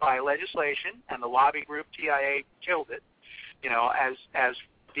it by legislation, and the lobby group TIA killed it, you know, as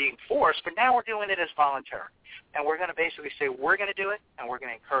being forced, but now we're doing it as voluntary. And we're going to basically say we're going to do it, and we're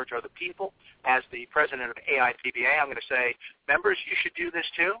going to encourage other people. As the president of AIPBA, I'm going to say, members, you should do this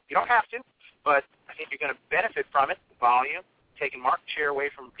too. You don't have to, but I think you're going to benefit from it, volume, taking market share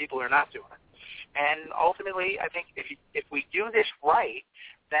away from people who are not doing it. And ultimately, I think if we do this right,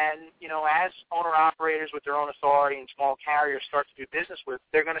 then, you know, as owner-operators with their own authority and small carriers start to do business with,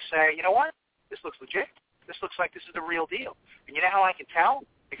 they're going to say, you know what, this looks legit. This looks like this is the real deal. And you know how I can tell?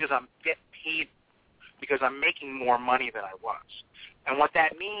 Because I'm getting paid, because I'm making more money than I was. And what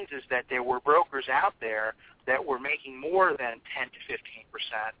that means is that there were brokers out there that were making more than 10 to 15%,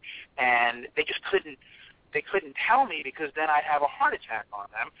 and they just couldn't tell me, because then I'd have a heart attack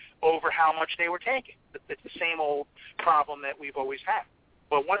on them over how much they were taking. It's the same old problem that we've always had.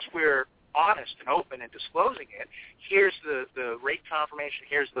 But once we're honest and open and disclosing it, here's the rate confirmation,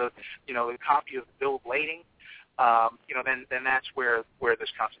 here's the copy of the bill of lading, then that's where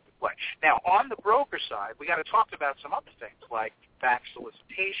this comes into play. Now, on the broker side, we got to talk about some other things like back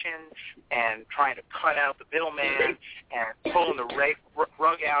solicitation and trying to cut out the middleman and pulling the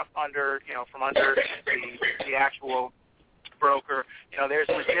rug out from under the actual broker. You know, there's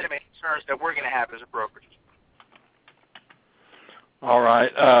legitimate concerns that we're going to have as a brokerage. All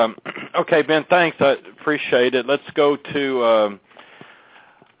right. Okay, Ben, thanks. I appreciate it. Let's go to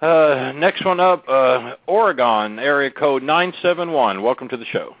next one up, Oregon, area code 971. Welcome to the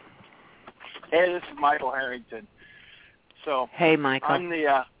show. Hey, this is Michael Harrington. So, hey, Michael. I'm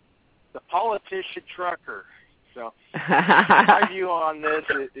the politician trucker. So my view on this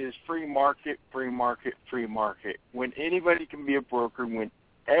is free market, free market, free market. When anybody can be a broker, when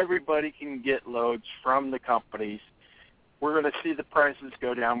everybody can get loads from the companies, we're going to see the prices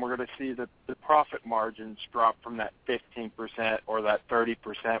go down. We're going to see the profit margins drop from that 15% or that 30%,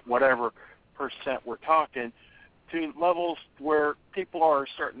 whatever percent we're talking, to levels where people are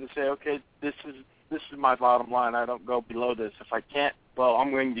starting to say, okay, this is my bottom line. I don't go below this. If I can't, well,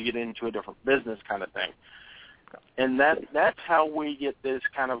 I'm going to get into a different business kind of thing. And that's how we get this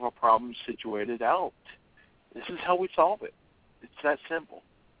kind of a problem situated out. This is how we solve it. It's that simple.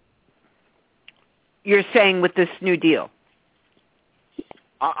 You're saying with this new deal?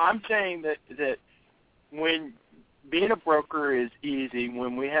 I'm saying that when being a broker is easy,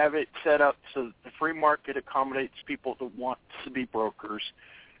 when we have it set up so that the free market accommodates people that want to be brokers,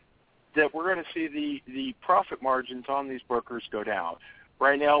 that we're going to see the profit margins on these brokers go down.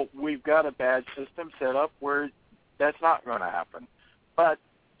 Right now, we've got a bad system set up where that's not going to happen. But,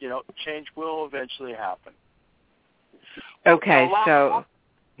 change will eventually happen. Okay, so...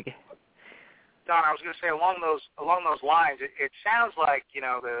 Don, I was going to say along those lines, it sounds like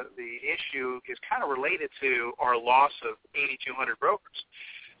the issue is kind of related to our loss of 8,200 brokers.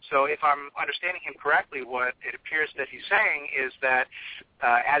 So if I'm understanding him correctly, what it appears that he's saying is that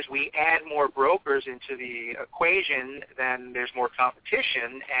as we add more brokers into the equation, then there's more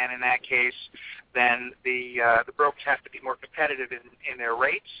competition, and in that case, then the brokers have to be more competitive in their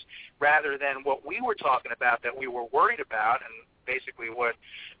rates, rather than what we were talking about that we were worried about, and basically what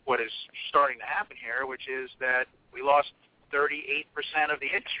is starting to happen here, which is that we lost 38% of the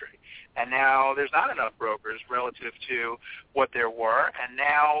industry. And now there's not enough brokers relative to what there were, and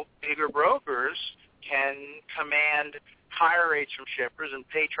now bigger brokers can command higher rates from shippers and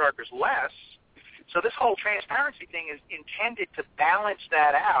pay truckers less. So this whole transparency thing is intended to balance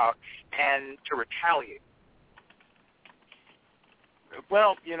that out and to retaliate.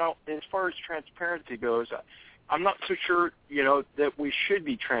 Well, as far as transparency goes, I'm not so sure, that we should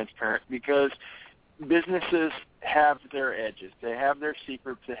be transparent, because businesses have their edges. They have their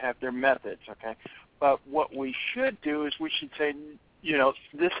secrets. They have their methods, okay? But what we should do is we should say,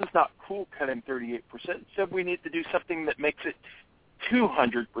 this is not cool cutting 38%, so we need to do something that makes it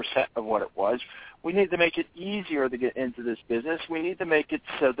 200% of what it was. We need to make it easier to get into this business. We need to make it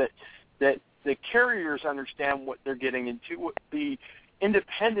so that the carriers understand what they're getting into, what the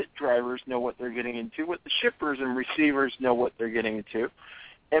independent drivers know what they're getting into, what the shippers and receivers know what they're getting into,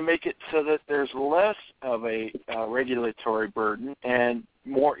 and make it so that there's less of a regulatory burden and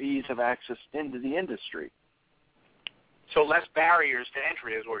more ease of access into the industry. So less barriers to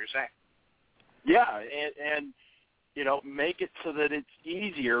entry is what you're saying. Yeah, and make it so that it's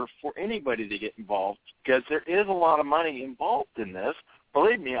easier for anybody to get involved, because there is a lot of money involved in this.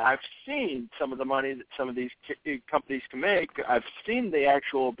 Believe me, I've seen some of the money that some of these companies can make. I've seen the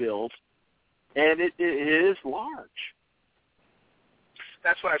actual bills, and it is large.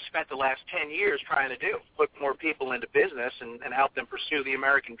 That's what I've spent the last 10 years trying to do, put more people into business and help them pursue the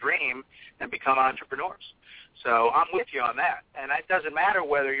American dream and become entrepreneurs. So I'm with you on that. And it doesn't matter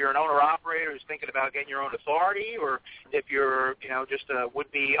whether you're an owner-operator who's thinking about getting your own authority, or if you're, just a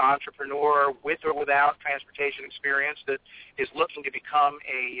would-be entrepreneur with or without transportation experience that is looking to become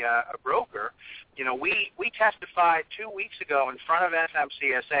a broker. We testified 2 weeks ago in front of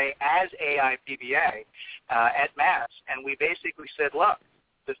FMCSA as AIPBA at MAS, and we basically said, look,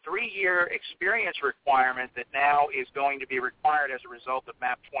 the 3-year experience requirement that now is going to be required as a result of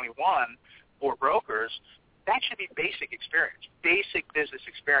MAP 21 for brokers, that should be basic experience, basic business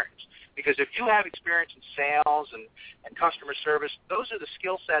experience. Because if you have experience in sales and customer service, those are the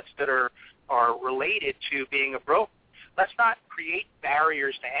skill sets that are related to being a broker. Let's not create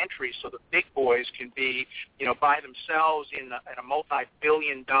barriers to entry so the big boys can be, by themselves in a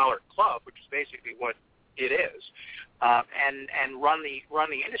multi-billion-dollar club, which is basically what it is, and run the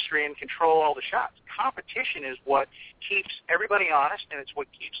industry and control all the shots. Competition is what keeps everybody honest, and it's what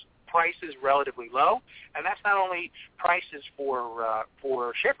keeps prices relatively low. And that's not only prices for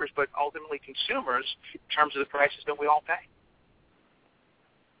shippers, but ultimately consumers in terms of the prices that we all pay.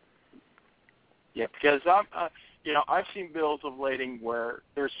 Yeah, because I've seen bills of lading where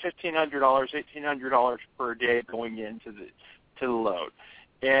there's $1,500, $1,800 per day going into the load,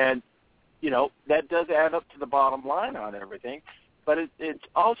 and that does add up to the bottom line on everything. But it's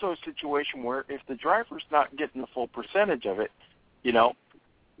also a situation where if the driver's not getting the full percentage of it,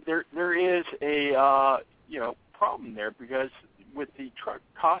 there is a problem there, because with the truck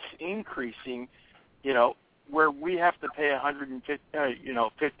costs increasing, where we have to pay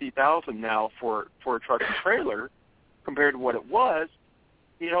 $150,000 now for a truck and trailer compared to what it was,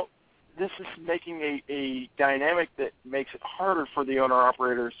 this is making a dynamic that makes it harder for the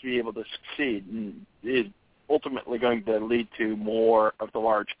owner-operators to be able to succeed, and is ultimately going to lead to more of the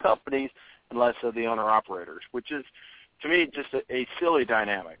large companies and less of the owner-operators, which is, to me, just a silly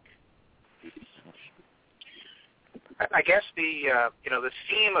dynamic. I guess the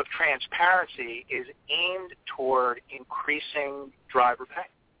theme of transparency is aimed toward increasing driver pay.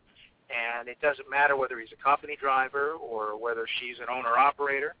 And it doesn't matter whether he's a company driver or whether she's an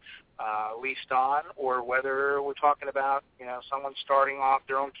owner-operator, leased on, or whether we're talking about, someone starting off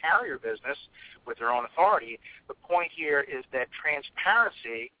their own carrier business with their own authority. The point here is that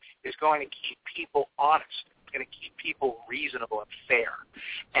transparency is going to keep people honest. It's going to keep people reasonable and fair.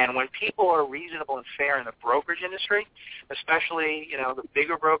 And when people are reasonable and fair in the brokerage industry, especially, the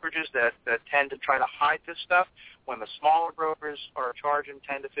bigger brokerages that tend to try to hide this stuff, when the smaller brokers are charging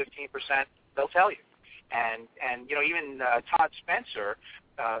 10 to 15%, they'll tell you. And even Todd Spencer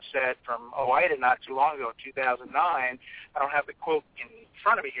said from OIDA not too long ago, 2009, I don't have the quote in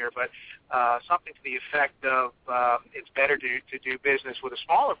front of me here, but something to the effect of it's better to do business with a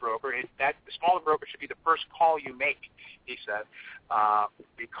smaller broker. The smaller broker should be the first call you make, he said,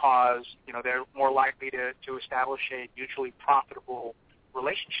 because they're more likely to establish a mutually profitable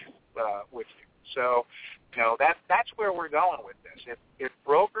relationship with you. So, that's where we're going with this. If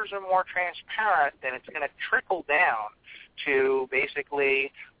brokers are more transparent, then it's going to trickle down to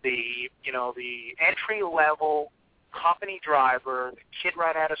basically the entry-level company driver, the kid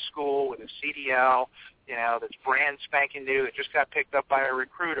right out of school with a CDL, that's brand spanking new, that just got picked up by a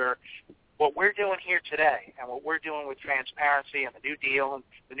recruiter. What we're doing here today, and what we're doing with transparency and the new deal and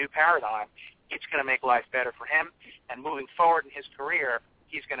the new paradigm, it's going to make life better for him. And moving forward in his career,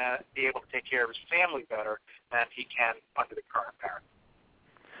 he's going to be able to take care of his family better than he can under the current paradigm.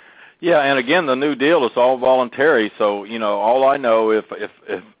 Yeah, and again, the new deal is all voluntary. So, all I know, if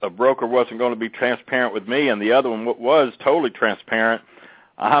a broker wasn't going to be transparent with me and the other one was totally transparent,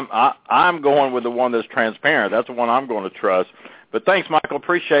 I'm going with the one that's transparent. That's the one I'm going to trust. But thanks, Michael.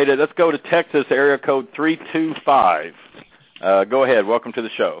 Appreciate it. Let's go to Texas, area code 325. Go ahead. Welcome to the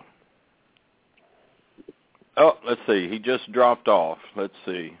show. Oh, let's see. He just dropped off. Let's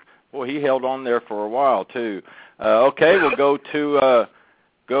see. Boy, he held on there for a while, too. Okay, we'll go to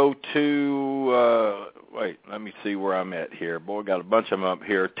wait, let me see where I'm at here. Boy, got a bunch of them up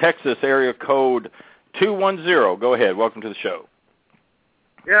here. Texas, area code 210. Go ahead. Welcome to the show.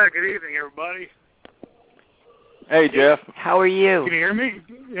 Yeah, good evening, everybody. Hey, Jeff. How are you? Can you hear me?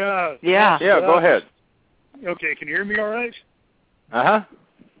 Yeah. Yeah. Yeah, go ahead. Okay, can you hear me all right? Uh-huh.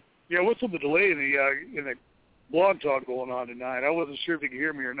 Yeah, what's with the delay in the blog talk going on tonight? I wasn't sure if you could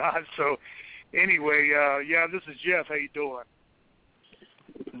hear me or not, so Anyway, this is Jeff. How you doing?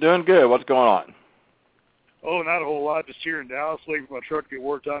 Doing good. What's going on? Oh, not a whole lot. Just here in Dallas, waiting for my truck to get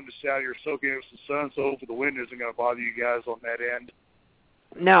worked on. Just out here soaking up some sun, so hopefully the wind isn't going to bother you guys on that end.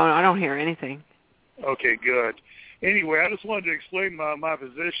 No, I don't hear anything. Okay, good. Anyway, I just wanted to explain my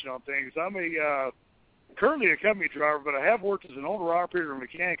position on things. I'm currently a company driver, but I have worked as an owner-operator,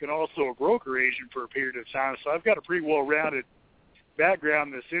 mechanic, and also a broker agent for a period of time, so I've got a pretty well-rounded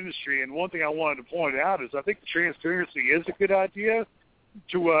background in this industry. And one thing I wanted to point out is I think the transparency is a good idea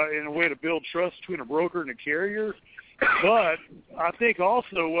to in a way to build trust between a broker and a carrier. But I think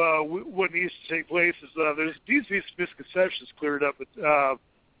also what needs to take place is there needs to be some misconceptions cleared up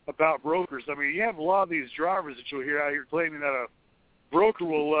about brokers. I mean, you have a lot of these drivers that you'll hear out here claiming that a broker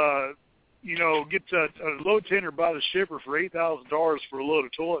will get a load tender by the shipper for $8,000 for a load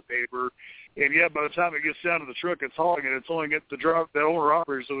of toilet paper, and yet by the time it gets down to the truck it's hauling it, it's only get the that owner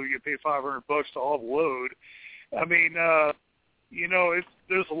operator so you get paid $500 to haul the load. I mean,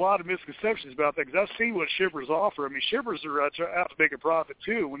 there's a lot of misconceptions about that because I've seen what shippers offer. I mean, shippers are out to make a profit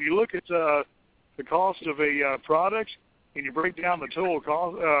too. When you look at the cost of a product and you break down the total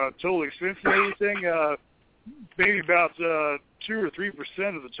cost, total expense and everything, maybe about 2 or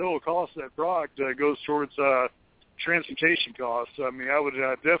 3% of the total cost of that product goes towards transportation costs. I mean, I would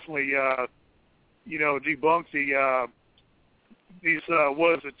definitely, debunk these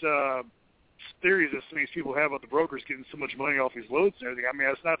theories that some of these people have about the brokers getting so much money off these loads and everything. I mean,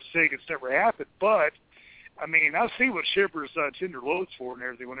 that's not to say it's never happened, but I mean, I've seen what shippers tender loads for and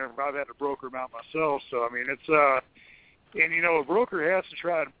everything whenever I've had to broker them out myself. So I mean, it's a broker has to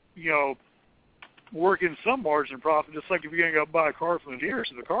try to work in some margin of profit, just like if you're going to go buy a car from the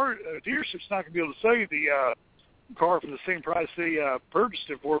dealership. The dealership's not going to be able to sell you the car for the same price they purchased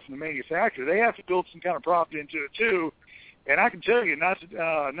it for from the manufacturer. They have to build some kind of profit into it too. And I can tell you, not to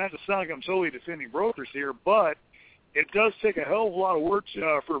sound like I'm totally defending brokers here, but it does take a hell of a lot of work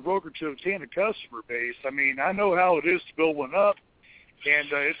for a broker to obtain a customer base. I mean, I know how it is to build one up, and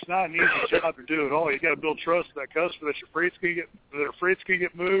it's not an easy job to do at all. You got to build trust with that customer that your freight's going to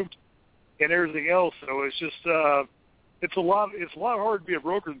get moved, and everything else. So it's just it's a lot harder to be a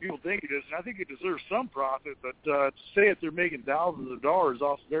broker than people think it is, and I think it deserves some profit. But to say that they're making thousands of dollars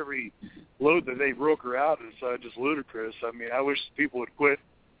off of every load that they broker out is just ludicrous. I mean, I wish people would quit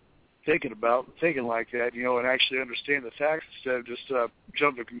thinking like that, and actually understand the facts instead of just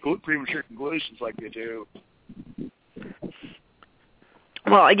jump to premature conclusions like they do.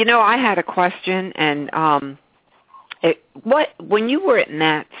 Well, I had a question, and when you were at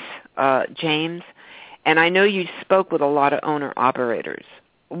Nats, James, and I know you spoke with a lot of owner-operators,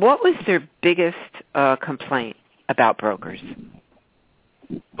 what was their biggest complaint about brokers?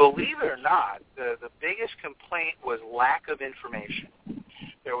 Believe it or not, the biggest complaint was lack of information.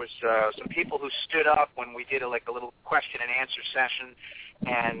 There was some people who stood up when we did a little question and answer session,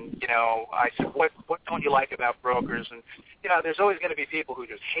 and I said, what don't you like about brokers? And there's always going to be people who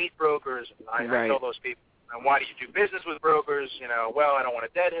just hate brokers. And I tell those people, why do you do business with brokers? Well, I don't want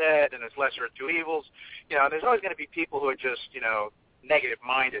a deadhead, and it's lesser of two evils. There's always going to be people who are just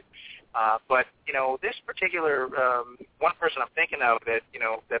negative-minded. But this particular one person I'm thinking of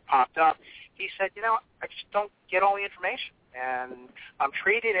that popped up, he said, I just don't get all the information, and I'm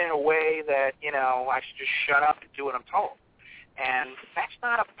treated in a way that I should just shut up and do what I'm told. And that's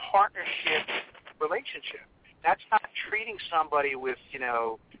not a partnership relationship. That's not treating somebody with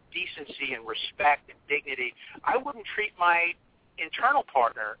decency and respect and dignity. I wouldn't treat my internal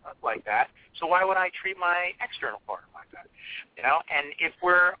partner like that, so why would I treat my external partner like that? And if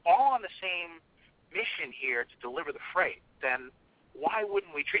we're all on the same mission here to deliver the freight, then why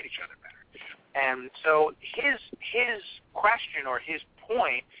wouldn't we treat each other better? And so his question or his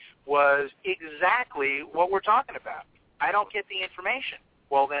point was exactly what we're talking about. I don't get the information.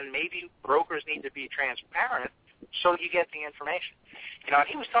 Well, then maybe brokers need to be transparent so you get the information. And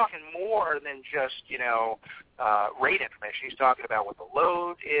he was talking more than just, rate information. He's talking about what the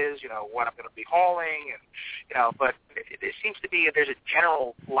load is, what I'm going to be hauling, and, but it seems to be there's a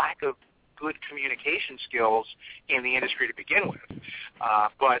general lack of good communication skills in the industry to begin with.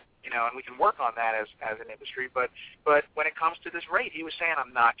 But, and we can work on that as an industry, but when it comes to this rate, he was saying,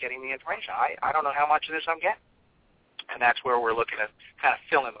 I'm not getting the information. I don't know how much of this I'm getting. And that's where we're looking at kind of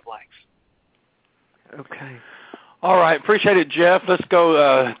fill in the blanks. Okay. All right. Appreciate it, Jeff. Let's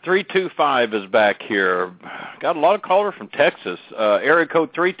go. 325 is back here. Got a lot of callers from Texas. Area code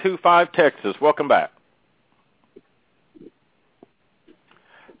 325, Texas. Welcome back.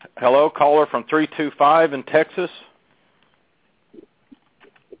 Hello, caller from 325 in Texas.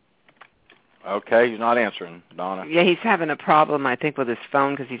 Okay, he's not answering, Donna. Yeah, he's having a problem, I think, with his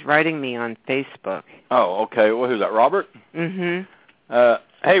phone because he's writing me on Facebook. Oh, okay. Well, who's that, Robert? Mm-hmm.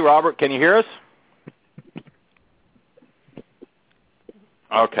 Hey, Robert, can you hear us?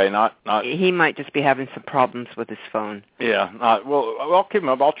 Okay, not. He might just be having some problems with his phone. Yeah, well, I'll keep him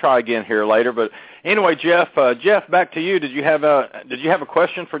up. I'll try again here later. But anyway, Jeff, back to you. Did you have a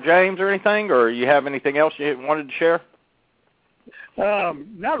question for James or anything, or you have anything else you wanted to share?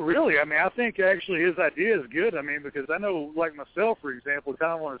 Not really. I mean, I think actually his idea is good. I mean, because I know, like myself, for example,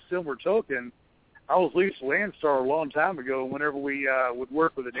 kind of on a similar token, I was leased Landstar a long time ago. Whenever we would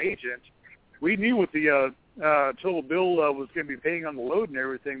work with an agent, we knew what the total bill was going to be paying on the load and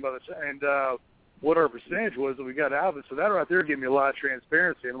everything by the time, and what our percentage was that we got out of it. So that right there gave me a lot of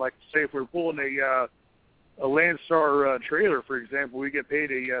transparency. And like, say, if we're pulling a Landstar trailer, for example, we get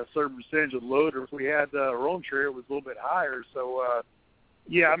paid a certain percentage of the load, or if we had our own trailer, it was a little bit higher. So,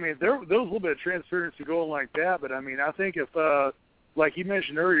 yeah, I mean, there was a little bit of transparency going like that. But, I mean, I think if, like you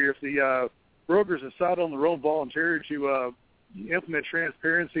mentioned earlier, if the brokers decide on their own voluntary to implement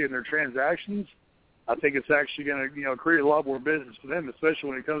transparency in their transactions, I think it's actually going to, create a lot more business for them, especially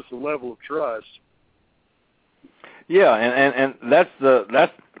when it comes to the level of trust. Yeah, and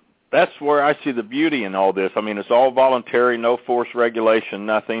that's where I see the beauty in all this. I mean, it's all voluntary, no forced regulation,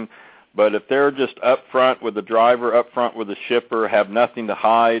 nothing. But if they're just up front with the driver, up front with the shipper, have nothing to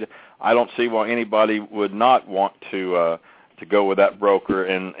hide, I don't see why anybody would not want to go with that broker.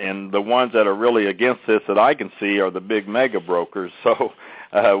 And the ones that are really against this that I can see are the big mega brokers. So,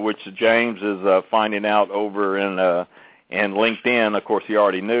 which James is finding out over in LinkedIn. Of course, he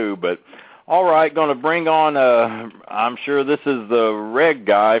already knew, but. All right, going to bring on, I'm sure this is the reg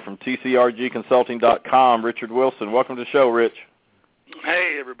guy from TCRGconsulting.com, Richard Wilson. Welcome to the show, Rich.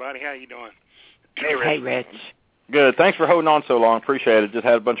 Hey, everybody. How you doing? Hey, Rich. Good. Thanks for holding on so long. Appreciate it. Just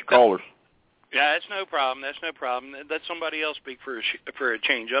had a bunch of callers. Yeah, that's no problem. Let somebody else speak for a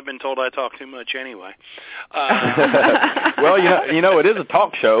change. I've been told I talk too much anyway. Well, it is a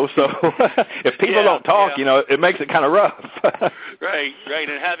talk show, so if people don't talk, it makes it kind of rough. Right.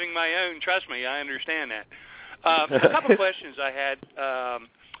 And having my own, trust me, I understand that. A couple questions I had.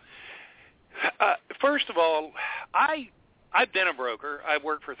 First of all, I've been a broker. I've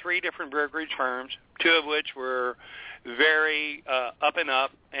worked for 3 different brokerage firms, 2 of which were very up and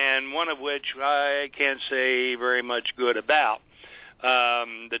up, and one of which I can't say very much good about.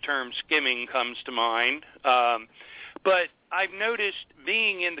 The term skimming comes to mind. But I've noticed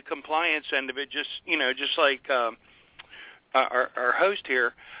being in the compliance end of it, just like our host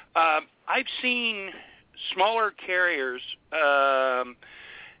here, I've seen smaller carriers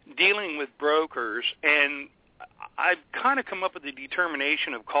dealing with brokers, and I've kind of come up with the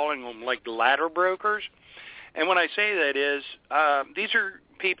determination of calling them like ladder brokers. And when I say that is, these are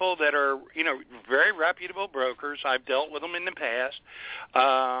people that are, very reputable brokers. I've dealt with them in the past,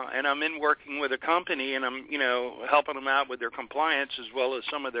 and I'm in working with a company, and I'm, helping them out with their compliance as well as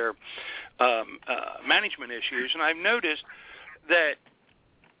some of their management issues. And I've noticed that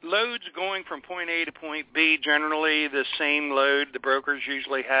loads going from point A to point B, generally the same load. The brokers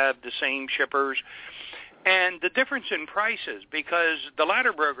usually have the same shippers. And the difference in prices, because the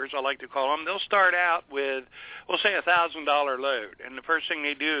ladder brokers, I like to call them, they'll start out with, we'll say, a $1,000 load. And the first thing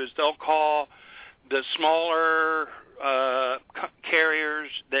they do is they'll call the smaller carriers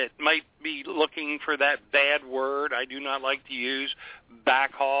that might be looking for that bad word I do not like to use,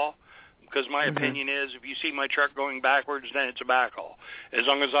 backhaul, because my opinion is if you see my truck going backwards, then it's a backhaul. As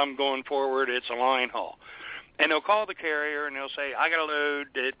long as I'm going forward, it's a line haul. And they'll call the carrier and they'll say, I got a load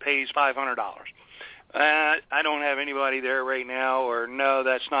that pays $500. I don't have anybody there right now, or no,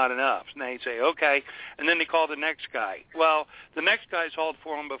 that's not enough. And they say, okay. And then they call the next guy. Well, the next guy's hauled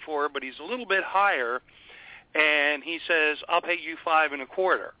for him before, but he's a little bit higher, and he says, I'll pay you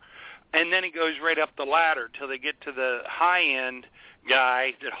 $5.25. And then he goes right up the ladder till they get to the high-end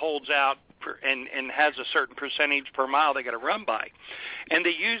guy that holds out and has a certain percentage per mile they got to run by. And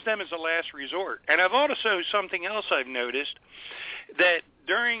they use them as a last resort. And I've also, something else I've noticed, that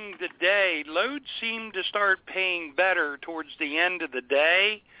during the day, loads seem to start paying better towards the end of the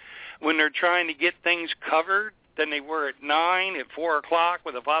day when they're trying to get things covered than they were at 9, at 4 o'clock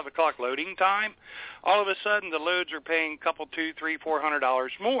with a 5 o'clock loading time. All of a sudden, the loads are paying a couple, $200, $300, $400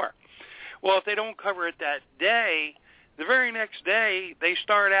 more. Well, if they don't cover it that day, the very next day, they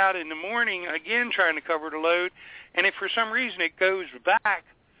start out in the morning again trying to cover the load, and if for some reason it goes back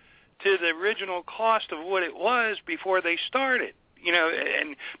to the original cost of what it was before they started,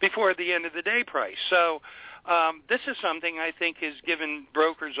 and before the end of the day price. So this is something I think has given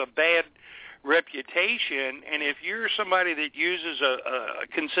brokers a bad reputation, and if you're somebody that uses a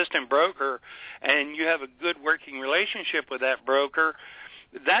consistent broker and you have a good working relationship with that broker,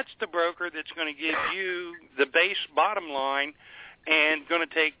 that's the broker that's going to give you the base bottom line and going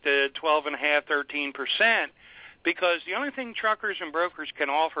to take the 12.5%, 13%, because the only thing truckers and brokers can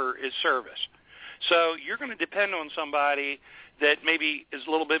offer is service. So you're going to depend on somebody that maybe is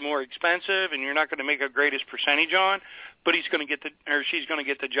a little bit more expensive and you're not going to make a greatest percentage on, but he's going to get she's going to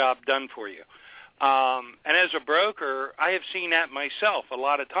get the job done for you. And as a broker, I have seen that myself a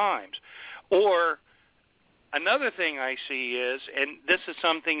lot of times. Or another thing I see is, and this is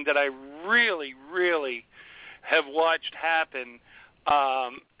something that I really, really have watched happen,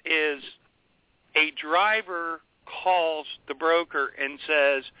 is a driver calls the broker and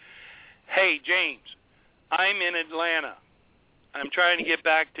says, "Hey, James, I'm in Atlanta. I'm trying to get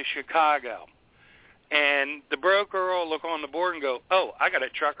back to Chicago." And the broker will look on the board and go, "Oh, I got a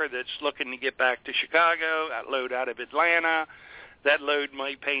trucker that's looking to get back to Chicago. That load out of Atlanta. That load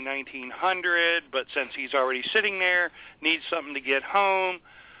might pay $1,900, but since he's already sitting there, needs something to get home.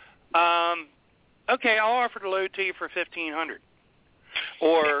 Okay, I'll offer the load to you for $1,500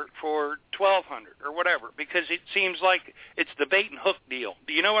 or for $1,200 or whatever," because it seems like it's the bait and hook deal.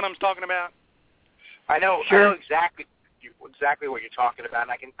 Do you know what I'm talking about? I know. Sure. I know exactly what you're talking about,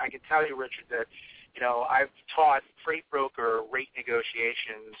 and I can tell you, Richard, that I've taught freight broker rate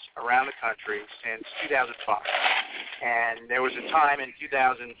negotiations around the country since 2005. And there was a time in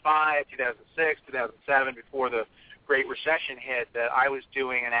 2005, 2006, 2007, before the Great Recession hit, that I was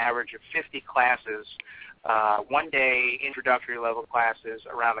doing an average of 50 classes, one-day introductory level classes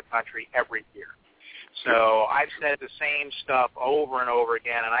around the country every year. So I've said the same stuff over and over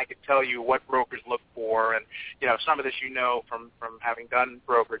again, and I could tell you what brokers look for, and some of this from having done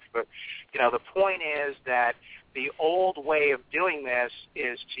brokerage. But the point is that the old way of doing this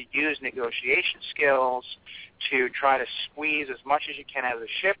is to use negotiation skills to try to squeeze as much as you can as a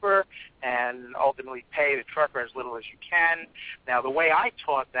shipper and ultimately pay the trucker as little as you can. Now, the way I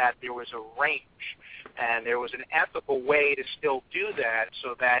taught that, there was a range. And there was an ethical way to still do that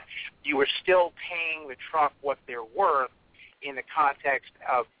so that you were still paying the truck what they're worth in the context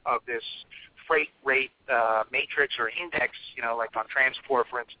of this freight rate matrix or index, like on transport,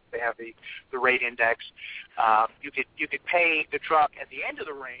 for instance, they have the rate index. You could pay the truck at the end of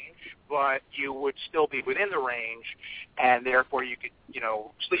the range, but you would still be within the range, and therefore you could,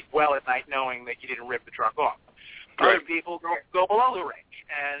 sleep well at night knowing that you didn't rip the truck off. Other people go below the range,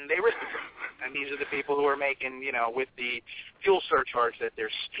 and they rip the truck. And these are the people who are making, with the fuel surcharge that they're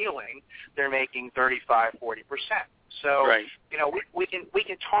stealing, they're making 35, 40%. So, we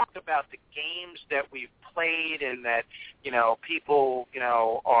can talk about the games that we've played and that, people,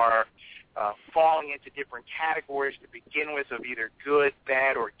 are falling into different categories to begin with of either good,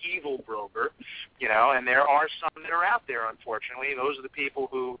 bad, or evil broker, and there are some that are out there, unfortunately. Those are the people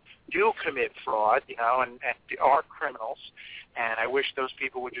who do commit fraud, and are criminals. And I wish those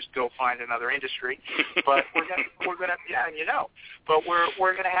people would just go find another industry. But we're gonna But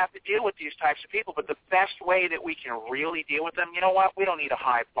we're gonna have to deal with these types of people. But the best way that we can really deal with them, we don't need a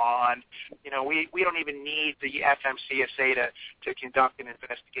high bond. We don't even need the FMCSA to conduct an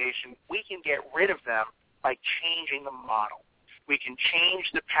investigation. We can get rid of them by changing the model. We can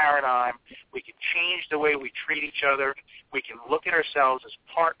change the paradigm. We can change the way we treat each other. We can look at ourselves as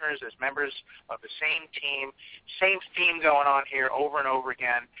partners, as members of the same team, same theme going on here over and over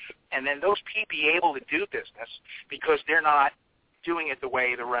again. And then those people be able to do business because they're not doing it the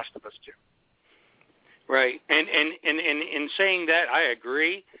way the rest of us do. Right. And in saying that, I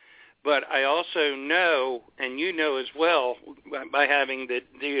agree. But I also know, and you know as well, by having the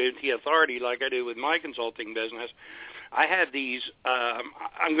DOT authority like I do with my consulting business, I had these,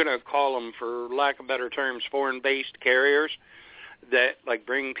 I'm going to call them, for lack of better terms, foreign-based carriers that like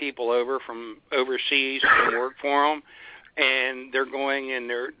bring people over from overseas to work for them, and they're going and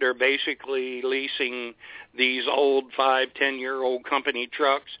they're basically leasing these old 5-10-year-old company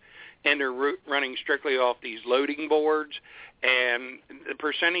trucks, and they're running strictly off these loading boards, and the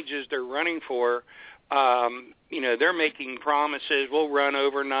percentages they're running for, they're making promises. We'll run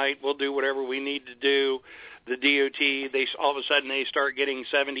overnight. We'll do whatever we need to do. The DOT, all of a sudden they start getting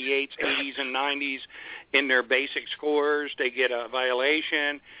 78s, 80s, and 90s in their basic scores. They get a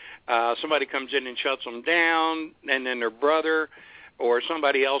violation. Somebody comes in and shuts them down, and then their brother or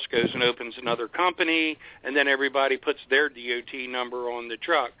somebody else goes and opens another company, and then everybody puts their DOT number on the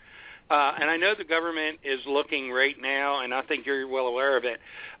truck. And I know the government is looking right now, and I think you're well aware of it,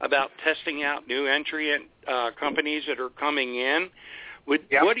 about testing out new entrant companies that are coming in.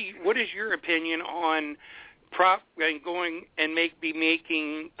 What is your opinion on going and be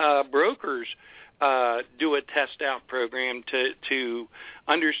making brokers do a test out program to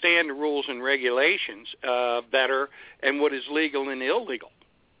understand the rules and regulations better and what is legal and illegal.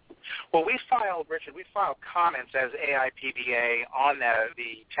 Well, Richard, we filed comments as AIPBA on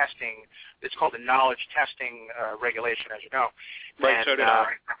the testing. It's called the knowledge testing regulation, as you know. Right, and, so did I.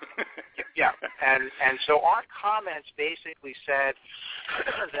 Yeah, and so our comments basically said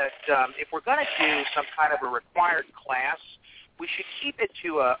that if we're going to do some kind of a required class, we should keep it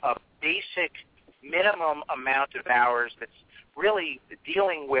to a basic minimum amount of hours that's really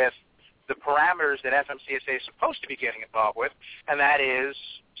dealing with the parameters that FMCSA is supposed to be getting involved with, and that is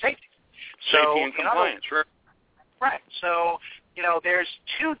safety. Safety and compliance, right. So, there's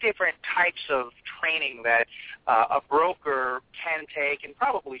two different types of training that a broker can take and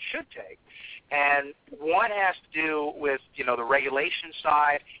probably should take. And one has to do with, the regulation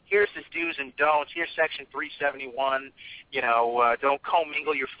side. Here's the do's and don'ts. Here's Section 371. Don't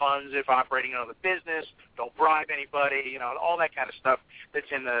commingle your funds if operating another business. Don't bribe anybody. All that kind of stuff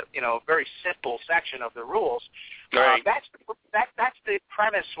that's in the, very simple section of the rules. Right. That's the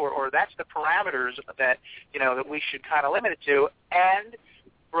premise, or that's the parameters that, that we should kind of limit it to. And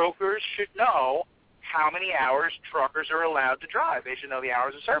brokers should know how many hours truckers are allowed to drive. They should know the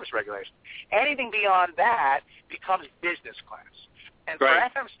hours of service regulation. Anything beyond that becomes business class. And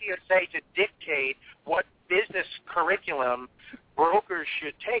right. for FMCSA to dictate what business curriculum brokers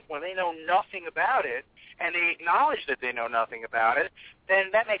should take when they know nothing about it, and they acknowledge that they know nothing about it,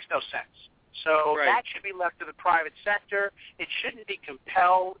 then that makes no sense. So that should be left to the private sector. It shouldn't be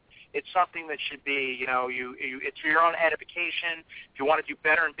compelled. It's something that should be, it's for your own edification. If you want to do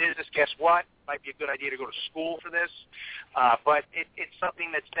better in business, guess what? Might be a good idea to go to school for this. But it's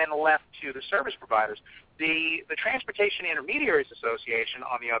something that's then left to the service providers. The Transportation Intermediaries Association,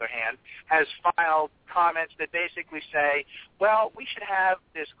 on the other hand, has filed comments that basically say, well, we should have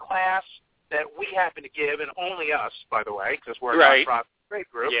this class that we happen to give, and only us, by the way, because we're a nonprofit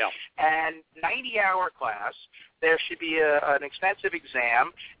trade group, and 90-hour class. There should be an extensive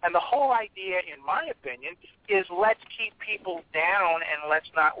exam, and the whole idea, in my opinion, is let's keep people down and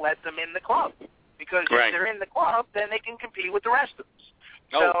let's not let them in the club. Because if they're in the club, then they can compete with the rest of us.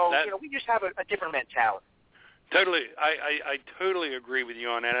 So, we just have a different mentality. Totally, I totally agree with you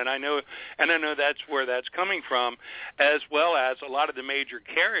on that, and I know that's where that's coming from, as well as a lot of the major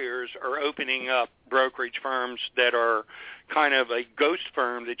carriers are opening up brokerage firms that are kind of a ghost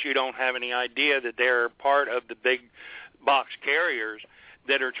firm that you don't have any idea that they're part of the big box carriers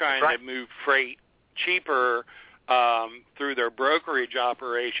that are trying to move freight cheaper through their brokerage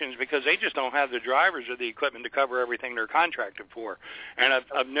operations because they just don't have the drivers or the equipment to cover everything they're contracted for. And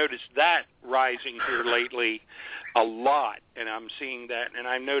I've noticed that rising here lately a lot, and I'm seeing that. And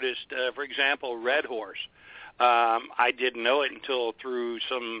I've noticed, for example, Red Horse. I didn't know it until through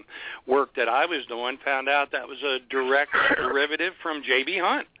some work that I was doing, found out that was a direct derivative from J.B.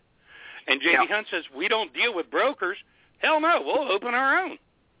 Hunt. And J.B. Hunt says, we don't deal with brokers. Hell no, we'll open our own.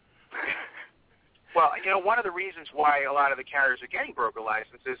 Well, one of the reasons why a lot of the carriers are getting broker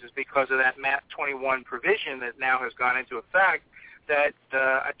licenses is because of that MAP 21 provision that now has gone into effect that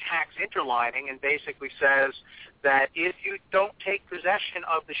attacks interlining and basically says that if you don't take possession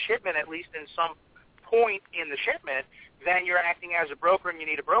of the shipment, at least in some point in the shipment, then you're acting as a broker and you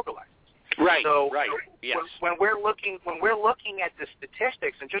need a broker license. Right. So yes. when we're looking at the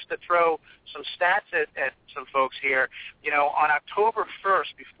statistics, and just to throw some stats at some folks here, on October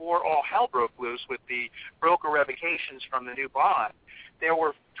 1st, before all hell broke loose with the broker revocations from the new bond, there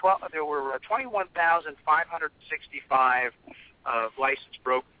were 21,565 licensed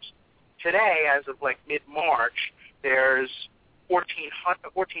brokers. Today, as of mid-March, there's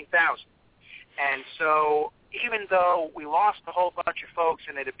 14,000. And so even though we lost a whole bunch of folks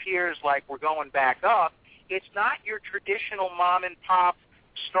and it appears like we're going back up, it's not your traditional mom-and-pop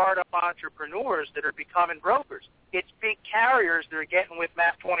startup entrepreneurs that are becoming brokers. It's big carriers that are getting with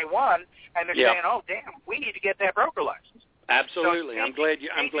MAP 21, and they're saying, oh, damn, we need to get that broker license. Absolutely. So I'm glad you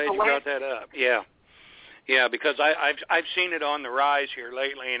brought that up. Yeah. Yeah, because I've seen it on the rise here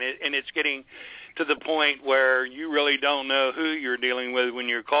lately, and it's getting to the point where you really don't know who you're dealing with when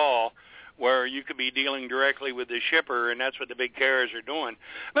you call, where you could be dealing directly with the shipper, and that's what the big carriers are doing.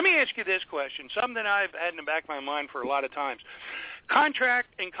 Let me ask you this question, something that I've had in the back of my mind for a lot of times. Contract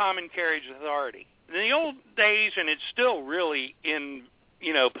and common carriage authority. In the old days, and it's still really in,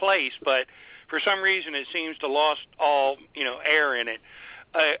 place, but for some reason it seems to lost all, air in it.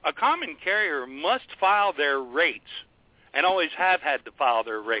 A common carrier must file their rates, and always have had to file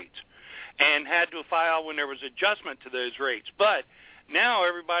their rates, and had to file when there was adjustment to those rates. But Now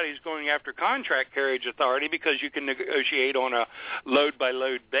everybody's going after contract carriage authority because you can negotiate on a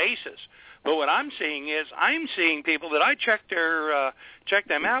load-by-load basis. But what I'm seeing is people that I check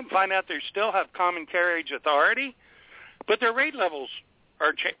them out and find out they still have common carriage authority, but their rate levels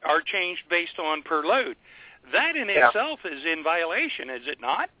are changed based on per load. That in itself is in violation, is it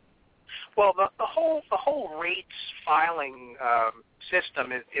not? Well, the whole rates filing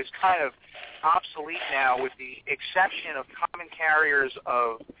system is kind of obsolete now, with the exception of common carriers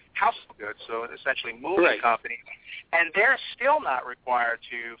of household goods, so essentially moving companies, and they're still not required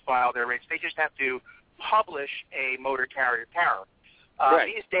to file their rates. They just have to publish a motor carrier tariff.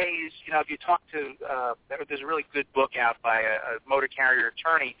 These days, if you talk to, there's a really good book out by a motor carrier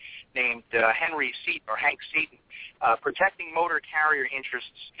attorney named Hank Seaton, Protecting Motor Carrier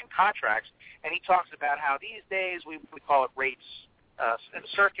Interests in Contracts, and he talks about how these days we call it rates and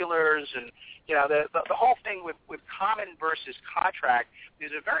circulars, and the whole thing with common versus contract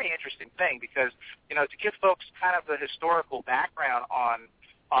is a very interesting thing, because to give folks kind of the historical background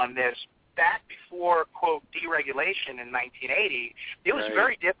on this. Back before, quote, deregulation in 1980, it was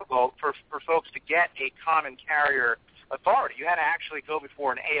very difficult for folks to get a common carrier authority. You had to actually go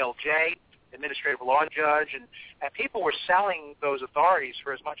before an ALJ, administrative law judge, and people were selling those authorities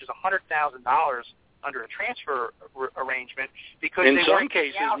for as much as $100,000 under a transfer arrangement, because in some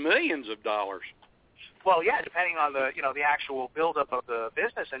cases millions of dollars. Well, yeah, depending on the actual buildup of the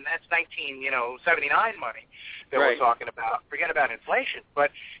business, and that's 1979 money that we're talking about. Forget about inflation,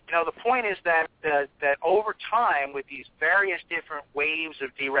 but the point is that over time, with these various different waves of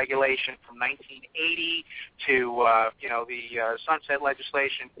deregulation from 1980 to the sunset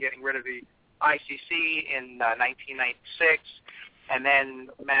legislation, getting rid of the ICC in 1996, and then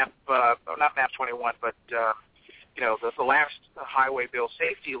not MAP 21, but the last highway bill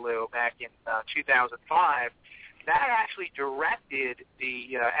safety law back in 2005, that actually directed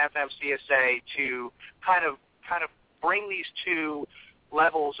the FMCSA to kind of bring these two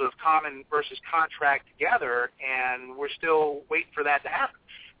levels of common versus contract together, and we're still waiting for that to happen.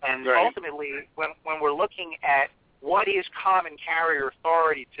 And ultimately, when we're looking at what is common carrier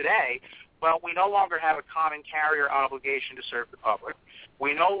authority today, well, we no longer have a common carrier obligation to serve the public.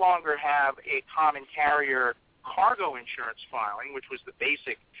 We no longer have a common carrier cargo insurance filing, which was the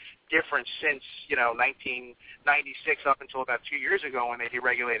basic difference since 1996 up until about 2 years ago when they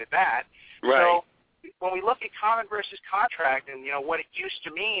deregulated that. So when we look at common versus contract and what it used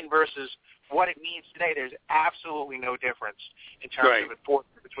to mean versus what it means today, there's absolutely no difference in terms of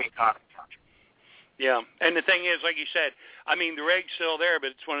enforcement between common and contract. Yeah, and the thing is, like you said, I mean, the reg's still there,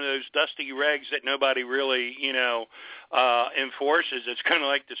 but it's one of those dusty regs that nobody really, enforces. It's kind of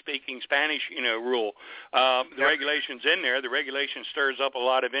like the speaking Spanish, rule. The regulation's in there. The regulation stirs up a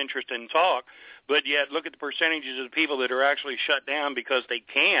lot of interest and talk, but yet look at the percentages of the people that are actually shut down because they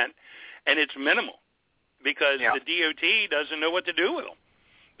can't, and it's minimal because the DOT doesn't know what to do with them.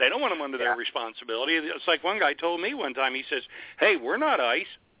 They don't want them under their responsibility. It's like one guy told me one time, he says, hey, we're not ICE.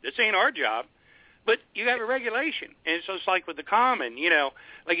 This ain't our job. But you have a regulation, and it's just like with the common,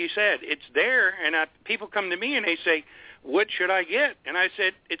 like you said, it's there, and people come to me and they say, what should I get? And I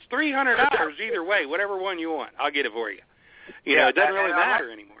said, it's $300 either way, whatever one you want, I'll get it for you. It doesn't really matter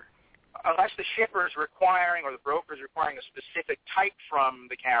anymore. Unless the shipper is requiring or the broker is requiring a specific type from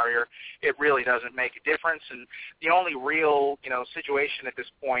the carrier, it really doesn't make a difference. And the only real, situation at this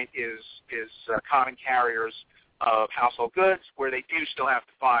point is common carriers of household goods, where they do still have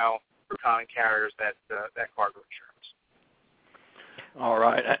to file for common carriers that cargo insurance. All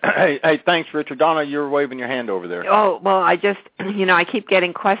right. Hey, thanks, Richard. Donna, you're waving your hand over there. Oh, well, I just, I keep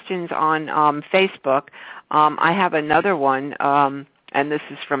getting questions on Facebook. I have another one, and this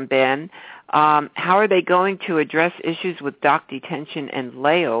is from Ben. How are they going to address issues with dock detention and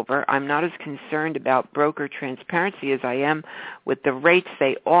layover? I'm not as concerned about broker transparency as I am with the rates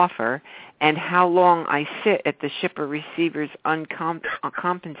they offer and how long I sit at the shipper receivers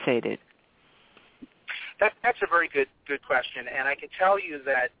uncompensated. That's a very good question, and I can tell you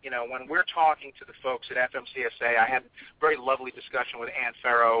that, when we're talking to the folks at FMCSA, I had a very lovely discussion with Ann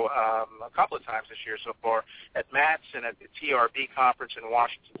Farrow a couple of times this year so far at MATS and at the TRB conference in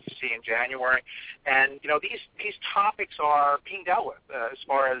Washington, D.C. in January, and, these topics are being dealt with as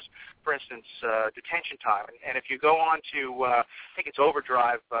far as, for instance, detention time. And if you go on to, I think it's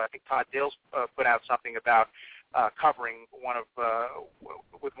Overdrive, I think Todd Dill's put out something about covering one of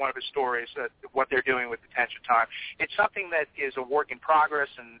his stories, what they're doing with detention time. It's something that is a work in progress,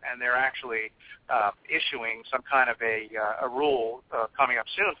 and they're actually issuing some kind of a rule coming up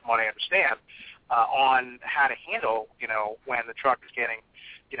soon, from what I understand. on how to handle, when the truck is getting,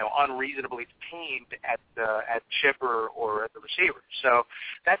 unreasonably detained at the shipper or at the receiver. So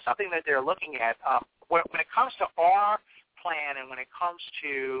that's something that they're looking at. When it comes to our plan and when it comes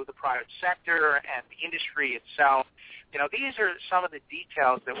to the private sector and the industry itself, these are some of the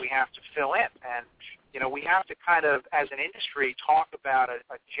details that we have to fill in. And, we have to kind of, as an industry, talk about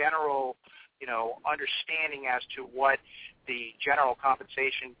a general, understanding as to what the general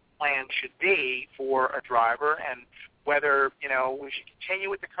compensation plan should be for a driver and whether, we should continue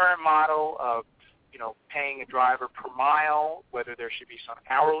with the current model of, paying a driver per mile, whether there should be some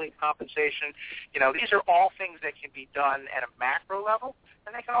hourly compensation. These are all things that can be done at a macro level,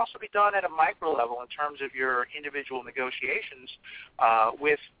 and they can also be done at a micro level in terms of your individual negotiations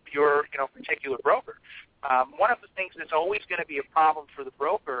with your, particular broker. One of the things that's always going to be a problem for the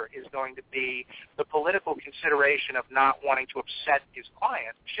broker is going to be the political consideration of not wanting to upset his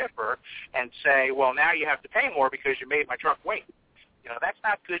client, shipper, and say, well, now you have to pay more because you made my truck wait. That's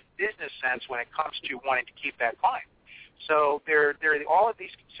not good business sense when it comes to wanting to keep that client. So there are all of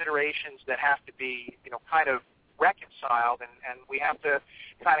these considerations that have to be, kind of reconciled, and we have to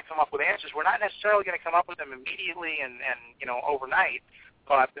kind of come up with answers. We're not necessarily going to come up with them immediately and overnight,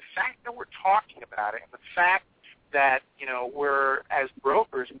 but the fact that we're talking about it and the fact that, we're, as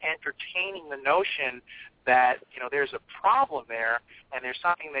brokers, entertaining the notion that, there's a problem there and there's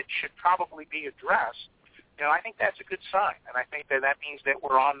something that should probably be addressed, I think that's a good sign, and I think that means that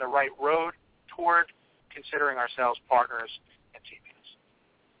we're on the right road toward considering ourselves partners and teammates.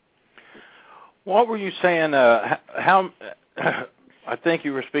 What were you saying? How? I think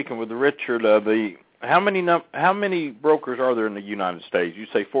you were speaking with Richard. How many brokers are there in the United States? You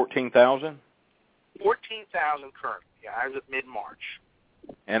say 14,000? 14,000 currently, as of mid-March.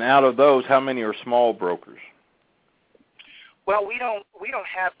 And out of those, how many are small brokers? Well, we don't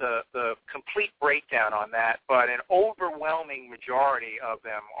have the complete breakdown on that, but an overwhelming majority of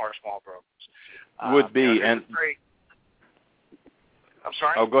them are small brokers. Would be and. I'm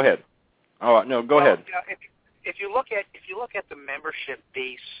sorry. Oh, go ahead. Oh no, go ahead. If you look at the membership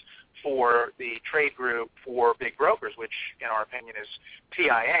base for the trade group for big brokers, which in our opinion is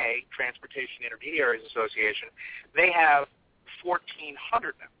TIA, Transportation Intermediaries Association, they have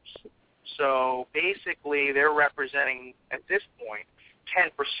 1,400 members. So basically, they're representing at this point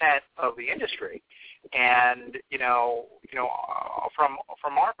 10% of the industry, and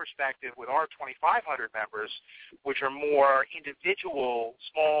from our perspective, with our 2,500 members, which are more individual,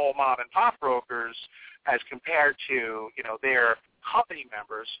 small mom and pop brokers, as compared to their company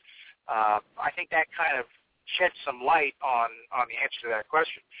members, I think that kind of sheds some light on the answer to that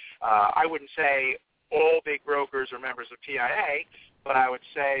question. I wouldn't say all big brokers are members of TIA, but I would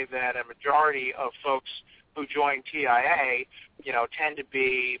say that a majority of folks who join TIA, tend to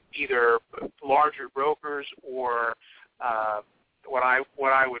be either larger brokers or what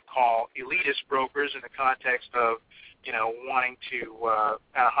I would call elitist brokers in the context of, wanting to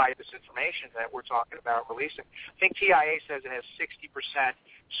hide this information that we're talking about releasing. I think TIA says it has 60%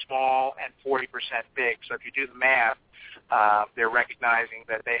 small and 40% big. So if you do the math, they're recognizing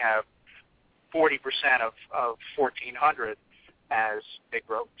that they have 40% of 1,400 as big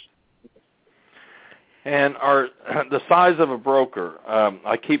brokers. And are the size of a broker,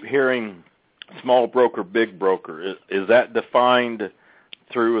 I keep hearing small broker, big broker. Is that defined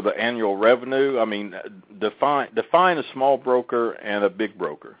through the annual revenue? I mean, define a small broker and a big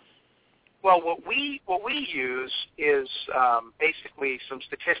broker. Well, what we use is basically some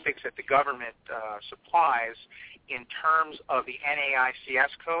statistics that the government supplies in terms of the NAICS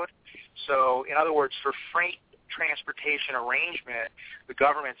code. So, in other words, for freight transportation arrangement, the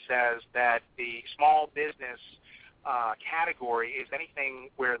government says that the small business category is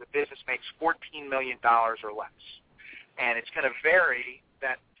anything where the business makes $14 million or less. And it's going to vary,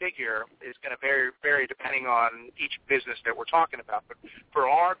 that figure is going to vary depending on each business that we're talking about. But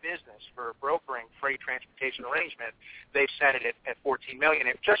for our business, for brokering freight transportation arrangement, they've set it at $14 million.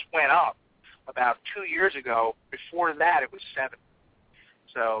 It just went up about 2 years ago. Before that, it was 7.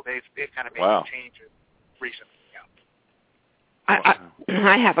 So they've kind of made some changes recently.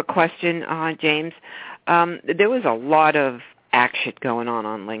 I have a question, James. There was a lot of action going on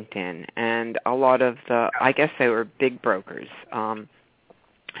LinkedIn, and a lot of I guess they were big brokers.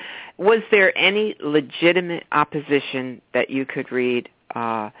 Was there any legitimate opposition that you could read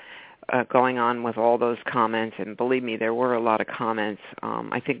going on with all those comments? And believe me, there were a lot of comments.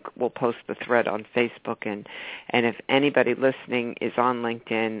 I think we'll post the thread on Facebook, and if anybody listening is on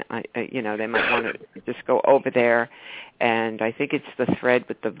LinkedIn, they might want to just go over there. And I think it's the thread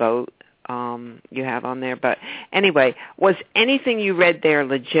with the vote you have on there. But anyway, was anything you read there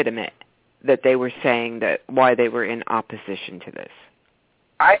legitimate? that they were saying that why they were in opposition to this?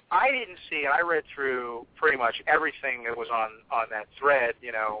 I didn't see it. I read through pretty much everything that was on that thread,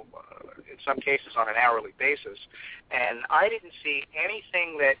 in some cases on an hourly basis, and I didn't see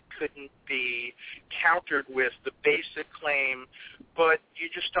anything that couldn't be countered with the basic claim, but you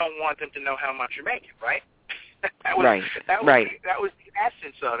just don't want them to know how much you're making, right? That was the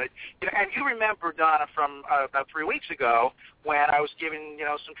essence of it. And you remember, Donna, from about 3 weeks ago when I was giving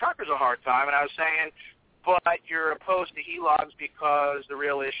some truckers a hard time, and I was saying, but you're opposed to e-logs because the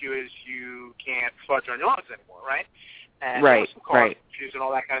real issue is you can't fudge on your logs anymore, right? And there was some cost issues and all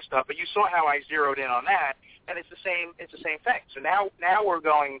that kind of stuff. But you saw how I zeroed in on that, and it's the same thing. So now we're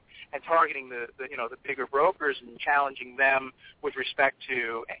going and targeting the bigger brokers and challenging them with respect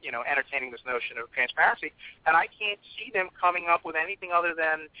to entertaining this notion of transparency. And I can't see them coming up with anything other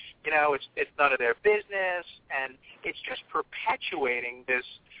than it's none of their business, and it's just perpetuating this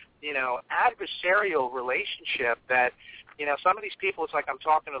adversarial relationship that, some of these people, it's like I'm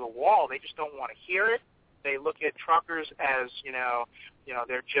talking to the wall. They just don't want to hear it. They look at truckers as,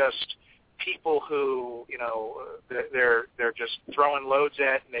 they're just people who, they're just throwing loads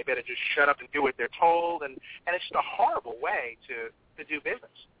at, and they better just shut up and do what they're told. And it's just a horrible way to do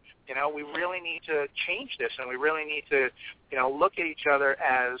business. We really need to change this, and we really need to, look at each other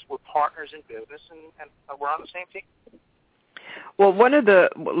as we're partners in business, and we're on the same team. Well, one of the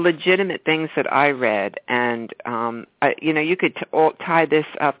legitimate things that I read, and you could tie this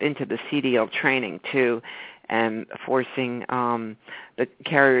up into the CDL training too, and forcing the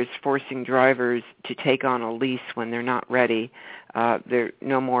carriers forcing drivers to take on a lease when they're not ready. They're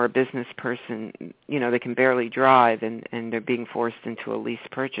no more a business person. They can barely drive, and they're being forced into a lease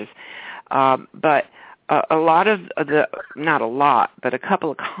purchase. But a lot of not a lot, but a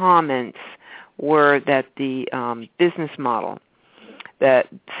couple of comments were that the business model that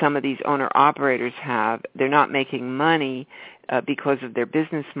some of these owner-operators have, they're not making money because of their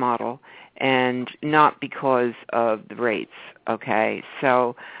business model and not because of the rates, okay?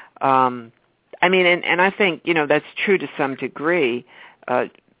 So, and I think, that's true to some degree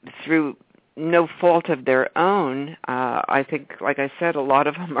through no fault of their own. I think, like I said, a lot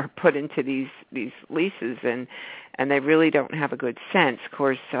of them are put into these leases, and they really don't have a good sense. Of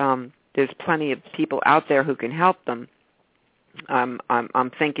course, there's plenty of people out there who can help them.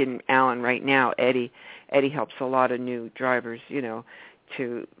 I'm thinking, Alan, right now, Eddie helps a lot of new drivers,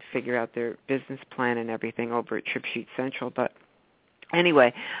 to figure out their business plan and everything over at Trip Sheet Central. But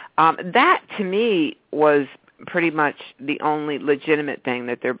anyway, that to me was pretty much the only legitimate thing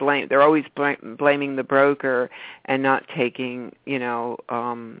that they're always blaming the broker and not taking,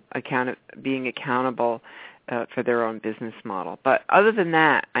 being accountable for their own business model. But other than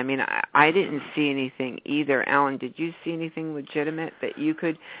that, I didn't see anything either. Alan, did you see anything legitimate that you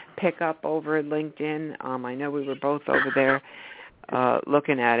could pick up over LinkedIn? I know we were both over there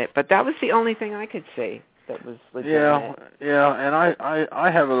looking at it, but that was the only thing I could see that was legitimate. Yeah, and I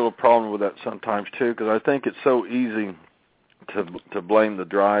have a little problem with that sometimes too, because I think it's so easy to blame the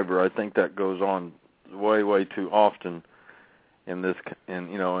driver. I think that goes on way too often in this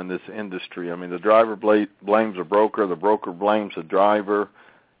industry. The driver blames the broker blames the driver,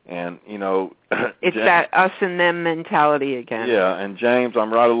 and it's that us and them mentality again. Yeah, and James,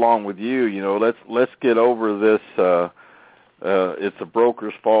 I'm right along with you. Let's get over this. It's the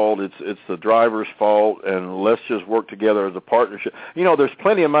broker's fault. It's the driver's fault, and let's just work together as a partnership. There's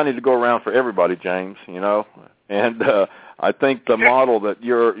plenty of money to go around for everybody, James. And I think the model that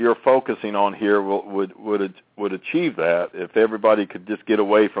you're focusing on here would achieve that if everybody could just get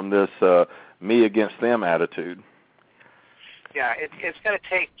away from this me against them attitude. Yeah, it's going to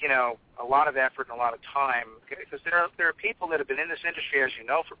take a lot of effort and a lot of time, because there are people that have been in this industry, as you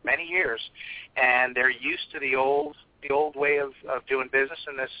know, for many years, and they're used to the old way of doing business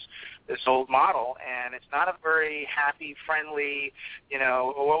in this old model, and it's not a very happy, friendly,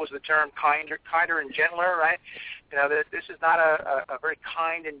 what was the term, kinder and gentler, right? This is not a very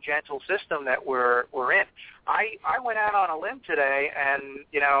kind and gentle system that we're in. I went out on a limb today, and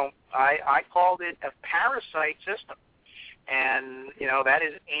I called it a parasite system. And, that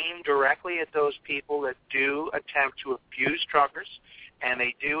is aimed directly at those people that do attempt to abuse truckers, and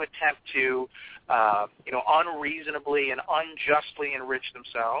they do attempt to, unreasonably and unjustly enrich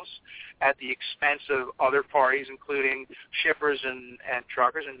themselves at the expense of other parties, including shippers and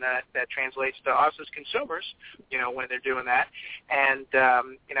truckers, and that translates to us as consumers, when they're doing that. And,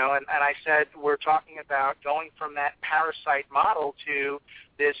 and I said we're talking about going from that parasite model to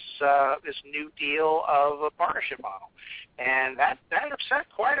this new deal of a partnership model. And that upset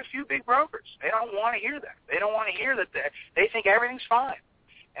quite a few big brokers. They don't want to hear that. They don't want to hear that they think everything's fine.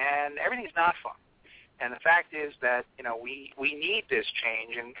 and everything's not fun. And the fact is that, we need this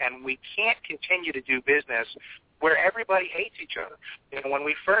change, and we can't continue to do business where everybody hates each other. When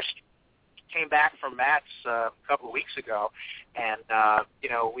we first came back from Matt's a couple of weeks ago, and,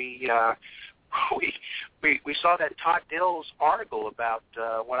 we saw that Todd Dill's article about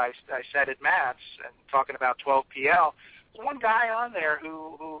what I said at Matt's and talking about 12PL. There's one guy on there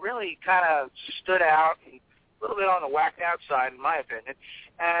who really kind of stood out and a little bit on the whacked out side, in my opinion.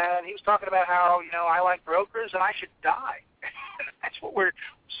 And he was talking about how, I like brokers and I should die. That's what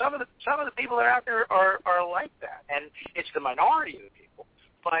some of the people that are out there are like that. And it's the minority of the people.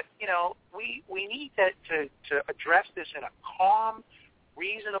 But, we need to address this in a calm,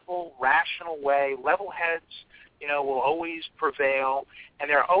 reasonable, rational way. Level heads, will always prevail. And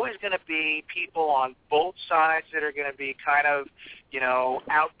there are always going to be people on both sides that are going to be kind of,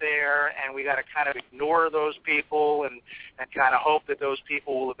 out there, and we got to kind of ignore those people and kind of hope that those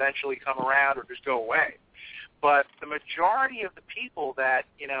people will eventually come around or just go away. But the majority of the people that,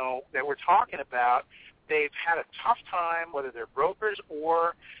 that we're talking about, they've had a tough time, whether they're brokers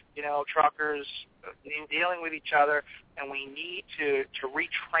or, truckers, in dealing with each other, and we need to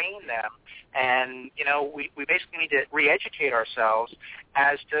retrain them. And, we basically need to re-educate ourselves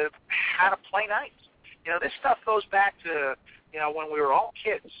as to how to play nice. This stuff goes back to, when we were all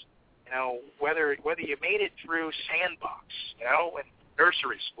kids, whether you made it through Sandbox, in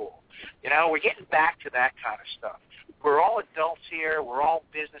nursery school. We're getting back to that kind of stuff. We're all adults here. We're all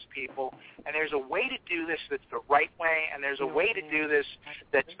business people. And there's a way to do this that's the right way, and there's a way to do this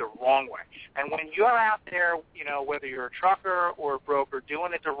that's the wrong way. And when you're out there, whether you're a trucker or a broker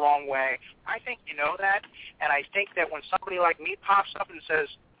doing it the wrong way, I think you know that. And I think that when somebody like me pops up and says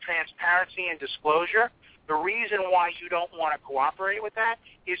transparency and disclosure, the reason why you don't want to cooperate with that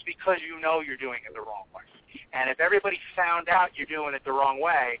is because you know you're doing it the wrong way. And if everybody found out you're doing it the wrong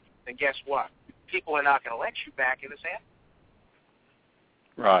way, then guess what? People are not going to let you back in the sand.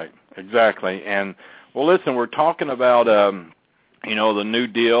 Right, exactly. And, well, listen, we're talking about, the New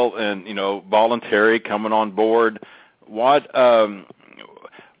Deal and, voluntary coming on board. What is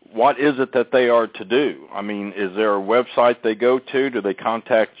it that they are to do? I mean, is there a website they go to? Do they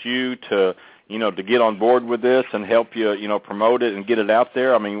contact you to get on board with this and help you, promote it and get it out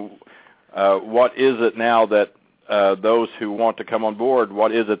there? I mean, what is it now that those who want to come on board,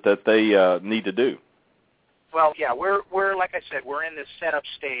 what is it that they need to do? Well, yeah, we're like I said, we're in this setup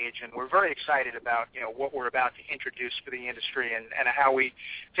stage, and we're very excited about what we're about to introduce for the industry and how we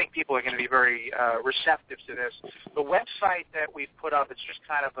think people are going to be very receptive to this. The website that we've put up, it's just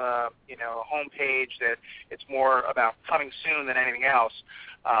kind of a homepage that it's more about coming soon than anything else,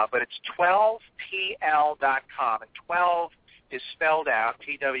 but it's 12pl.com, and 12 is spelled out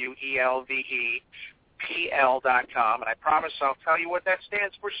PWELVE. PL.com, and I promise I'll tell you what that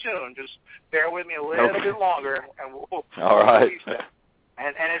stands for soon. Just bear with me a little bit longer, and we'll release that.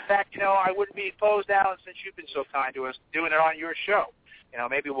 And in fact, I wouldn't be opposed, Alan, since you've been so kind to us, doing it on your show.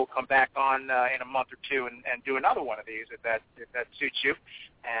 Maybe we'll come back on in a month or two and do another one of these if that suits you.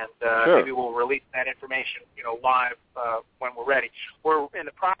 And sure. Maybe we'll release that information, live when we're ready. We're in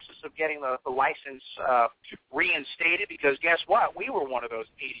the process of getting the license reinstated because guess what? We were one of those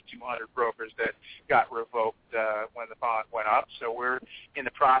 8,200 brokers that got revoked when the bond went up. So we're in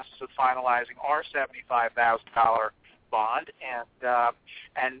the process of finalizing our $75,000 bond, and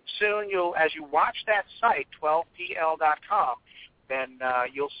soon as you watch that site, 12pl.com. then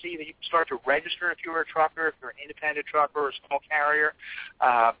you'll see that you can start to register if you're a trucker, if you're an independent trucker or a small carrier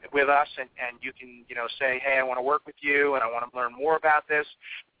with us, and you can say, hey, I want to work with you and I want to learn more about this.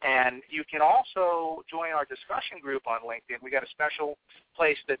 And you can also join our discussion group on LinkedIn. We got a special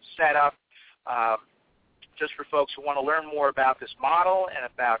place that's set up just for folks who want to learn more about this model and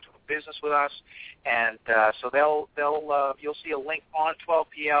about business with us. And so you'll see a link on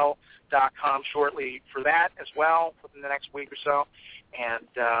 12pl.com shortly for that as well within the next week or so. And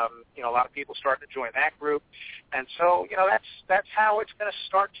a lot of people starting to join that group. And so that's how it's going to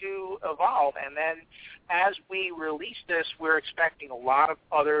start to evolve. And then as we release this, we're expecting a lot of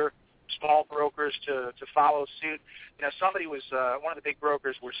other small brokers to follow suit. Somebody was one of the big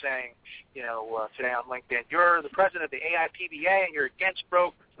brokers were saying, today on LinkedIn, you're the president of the AIPBA and you're against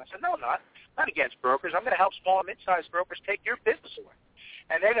brokers. And I said, no, not against brokers. I'm going to help small and mid-sized brokers take your business away,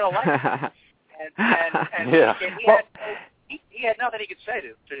 and they're going to like it. And yeah. He had nothing he could say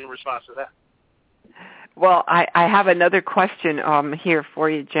to in response to that. Well, I have another question here for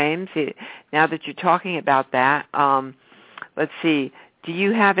you, James. Now that you're talking about that, let's see. Do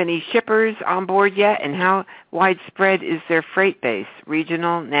you have any shippers on board yet, and how widespread is their freight base,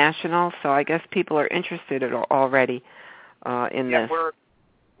 regional, national? So I guess people are interested already in this.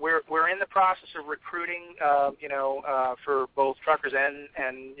 we're in the process of recruiting, for both truckers and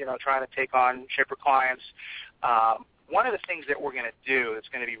trying to take on shipper clients. One of the things that we're going to do that's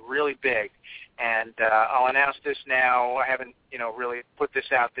going to be really big, and I'll announce this now. I haven't, really put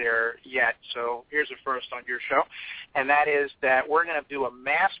this out there yet, so here's a first on your show, and that is that we're going to do a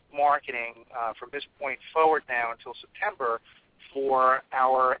mass marketing from this point forward now until September for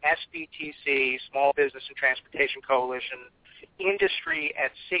our SBTC, Small Business and Transportation Coalition, Industry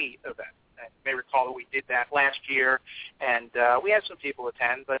at Sea event. You may recall that we did that last year, and we had some people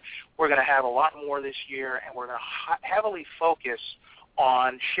attend, but we're going to have a lot more this year, and we're going to heavily focus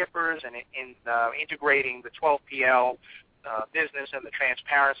on shippers and in integrating the 12PL business and the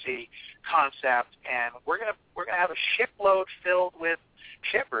transparency concept. And we're going to have a shipload filled with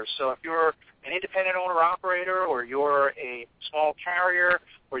shippers. So if you're an independent owner-operator, or you're a small carrier,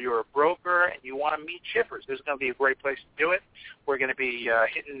 or you're a broker and you want to meet shippers, this is going to be a great place to do it. We're going to be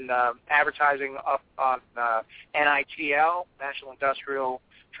hitting advertising up on NITL, National Industrial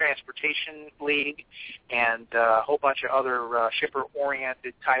Transportation League, and a whole bunch of other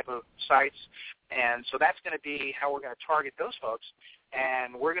shipper-oriented type of sites. And so that's going to be how we're going to target those folks.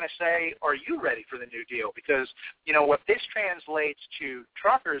 And we're going to say, are you ready for the new deal? Because, what this translates to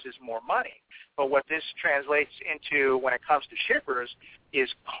truckers is more money. But what this translates into when it comes to shippers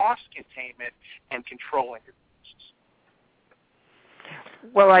is cost containment and controlling your costs.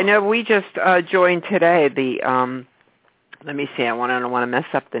 Well, I know we just joined today the, let me see, I don't want to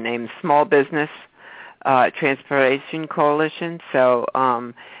mess up the name, Small Business Transportation Coalition. So,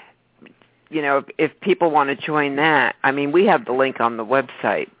 if people want to join that, we have the link on the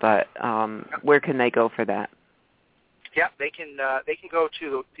website, but where can they go for that? Yeah, they can go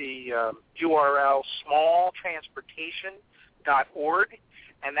to the URL smalltransportation.org,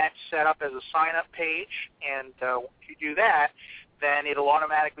 and that's set up as a sign-up page. And if you do that, then it'll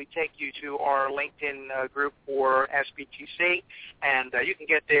automatically take you to our LinkedIn group for SBTC, and you can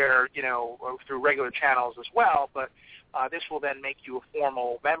get there, through regular channels as well. But this will then make you a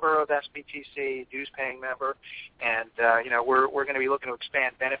formal member of SBTC, dues-paying member, and we're going to be looking to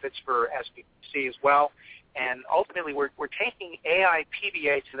expand benefits for SBTC as well. And ultimately, we're taking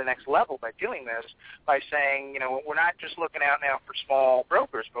AIPBA to the next level by doing this, by saying, we're not just looking out now for small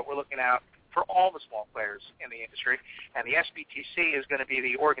brokers, but we're looking out for all the small players in the industry. And the SBTC is going to be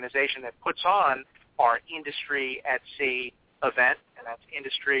the organization that puts on our Industry at Sea event, and that's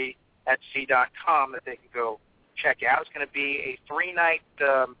industryatsea.com that they can go check out. It's going to be a 3-night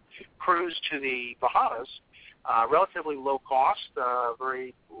cruise to the Bahamas, relatively low cost,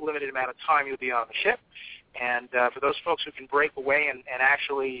 very limited amount of time you'll be on the ship. And for those folks who can break away and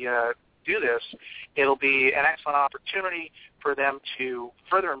actually do this, it'll be an excellent opportunity for them to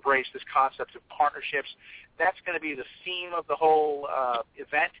further embrace this concept of partnerships. That's going to be the theme of the whole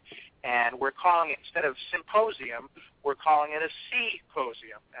event, and we're calling it, instead of symposium, we're calling it a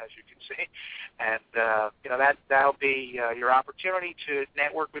Sea-posium, as you can see. And that'll be your opportunity to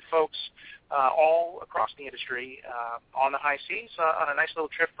network with folks all across the industry on the high seas, on a nice little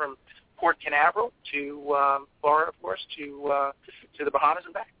trip from Port Canaveral to Florida, of course, to the Bahamas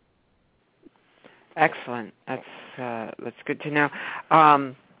and back. Excellent. That's good to know.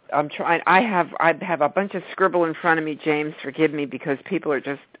 I'm trying. I have a bunch of scribble in front of me, James. Forgive me, because people are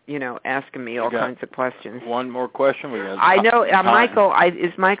just asking me all kinds of questions. One more question. I know Michael.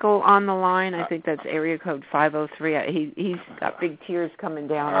 Is Michael on the line? I think that's area code 503. He's got big tears coming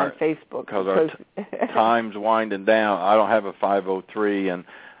down on Facebook because our time's winding down. I don't have a 503, and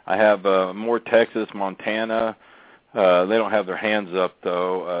I have more Texas, Montana. They don't have their hands up,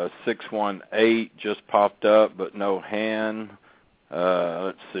 though. 618 just popped up, but no hand.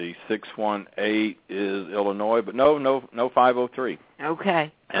 Let's see, 618 is Illinois, but no 503.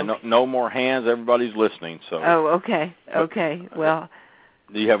 Okay. And no more hands. Everybody's listening. So. Oh, okay. Okay. Well.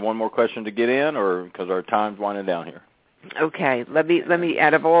 Do you have one more question to get in, or because our time's winding down here? Okay. Let me.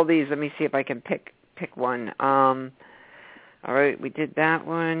 Out of all these, let me see if I can pick one. All right, we did that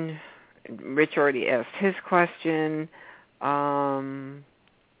one. Rich already asked his question. Oh,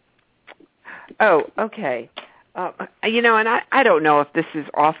 okay. And I don't know if this is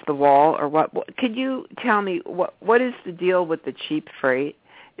off the wall or what. Could you tell me what is the deal with the cheap freight?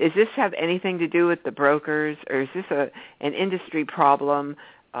 Does this have anything to do with the brokers, or is this an industry problem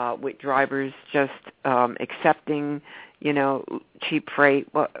with drivers just accepting, cheap freight?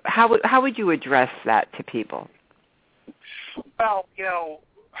 Well, how would you address that to people? Well,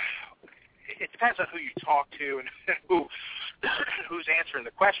 it depends on who you talk to and who's answering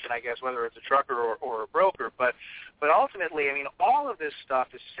the question, I guess, whether it's a trucker or a broker. But ultimately, I mean, all of this stuff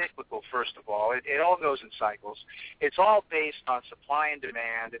is cyclical, first of all. It all goes in cycles. It's all based on supply and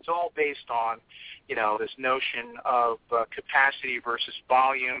demand. It's all based on, this notion of capacity versus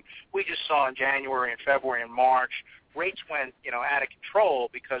volume. We just saw in January and February and March, rates went, out of control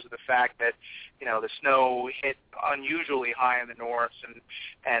because of the fact that, the snow hit unusually high in the north,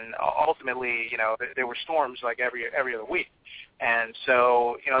 and ultimately, there were storms like every other week, and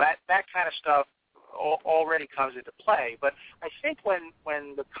so, that kind of stuff already comes into play. But I think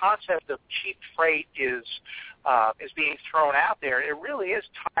when the concept of cheap freight is being thrown out there, it really is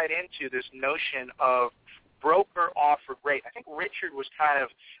tied into this notion of broker offered rate. I think Richard was kind of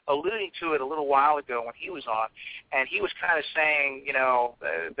alluding to it a little while ago when he was on, and he was kind of saying,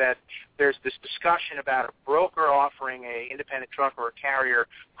 that there's this discussion about a broker offering a independent trucker or carrier,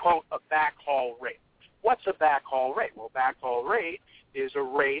 quote, a backhaul rate. What's a backhaul rate? Well, backhaul rate is a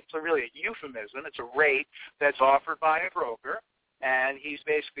rate, so really a euphemism. It's a rate that's offered by a broker, and he's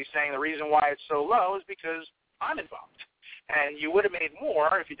basically saying the reason why it's so low is because I'm involved. And you would have made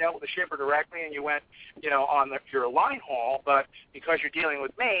more if you dealt with the shipper directly and you went, on your line haul, but because you're dealing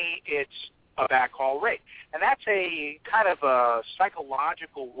with me, it's a backhaul rate. And that's a kind of a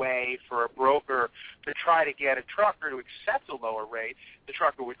psychological way for a broker to try to get a trucker to accept a lower rate. The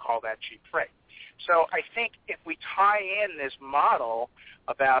trucker would call that cheap freight. So I think if we tie in this model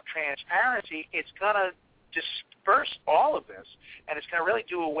about transparency, it's going to disperse all of this, and it's going to really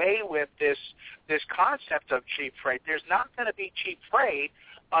do away with this concept of cheap freight. There's not going to be cheap freight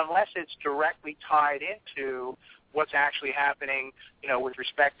unless it's directly tied into what's actually happening, with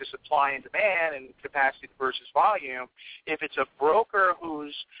respect to supply and demand and capacity versus volume. If it's a broker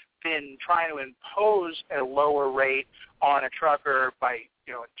who's been trying to impose a lower rate on a trucker by,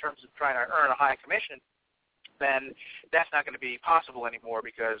 in terms of trying to earn a high commission, then that's not going to be possible anymore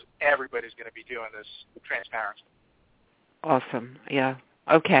because everybody's going to be doing this transparency. Awesome. Yeah.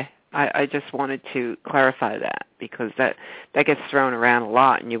 Okay. I just wanted to clarify that because that gets thrown around a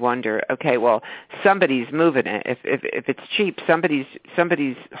lot, and you wonder, okay, well, somebody's moving it. If it's cheap,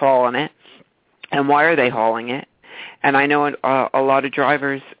 somebody's hauling it, and why are they hauling it? And I know a lot of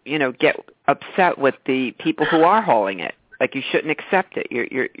drivers, get upset with the people who are hauling it. Like, you shouldn't accept it.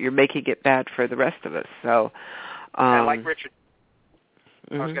 You're making it bad for the rest of us. So, and like Richard,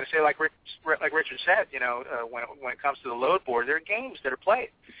 mm-hmm. I was going to say, like Richard said, when it comes to the load board, there are games that are played,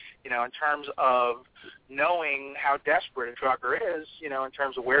 in terms of knowing how desperate a trucker is, in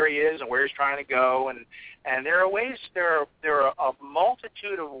terms of where he is and where he's trying to go, and there are ways, there are a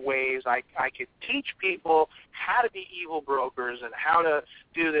multitude of ways I could teach people how to be evil brokers and how to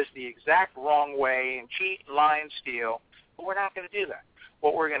do this the exact wrong way and cheat, lie, and steal. But we're not going to do that.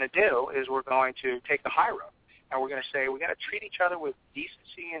 What we're going to do is we're going to take the high road, and we're going to say we got to treat each other with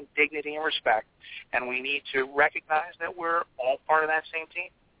decency and dignity and respect, and we need to recognize that we're all part of that same team.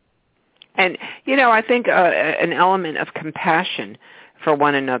 And, I think an element of compassion for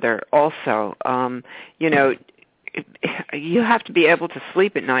one another also. You have to be able to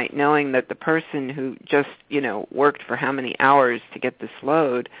sleep at night knowing that the person who just, worked for how many hours to get this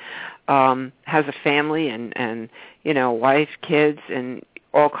load has a family and wife, kids, and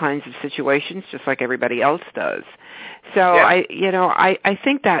all kinds of situations just like everybody else does. So yeah. I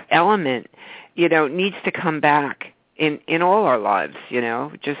think that element, needs to come back in all our lives,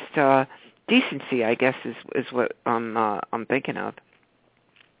 just decency, I guess, is what I'm thinking of.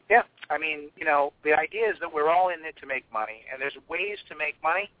 Yeah, I mean, the idea is that we're all in it to make money, and there's ways to make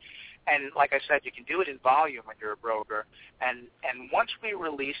money. And like I said, you can do it in volume when you're a broker. And once we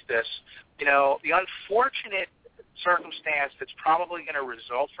release this, the unfortunate circumstance that's probably going to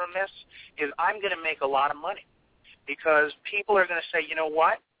result from this is I'm going to make a lot of money because people are going to say, you know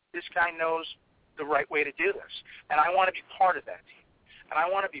what, this guy knows the right way to do this, and I want to be part of that team, and I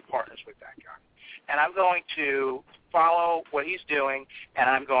want to be partners with that guy. And I'm going to follow what he's doing, and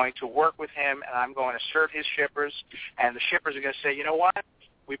I'm going to work with him, and I'm going to serve his shippers, and the shippers are going to say, you know what,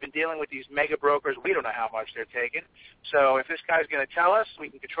 we've been dealing with these mega brokers. We don't know how much they're taking. So if this guy's going to tell us we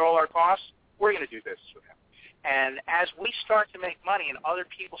can control our costs, we're going to do business with him. And as we start to make money and other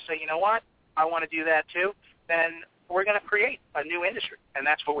people say, you know what, I want to do that too, then we're going to create a new industry, and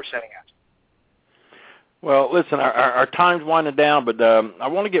that's what we're setting out. Well, listen, our time's winding down, but I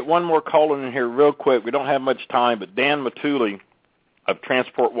want to get one more caller in here real quick. We don't have much time, but Dan Matuli of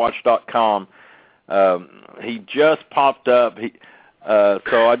TransportWatch.com, he just popped up.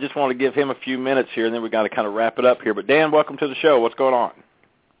 So I just want to give him a few minutes here, and then we got to kind of wrap it up here. But, Dan, welcome to the show. What's going on?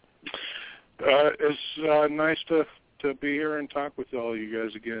 It's nice to to be here and talk with all you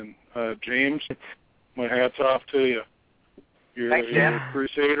guys again. James, my hat's off to you. You're a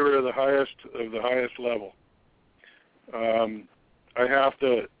crusader of the highest level. I have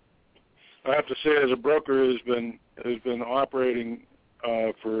to say, as a broker who's been operating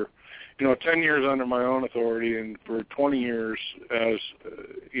for 10 years under my own authority and for 20 years as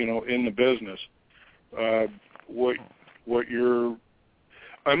in the business,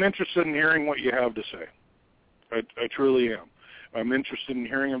 I'm interested in hearing what you have to say. I truly am. I'm interested in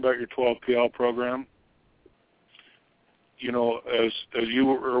hearing about your 12PL program. As you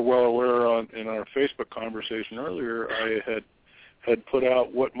were well aware in our Facebook conversation earlier, I had put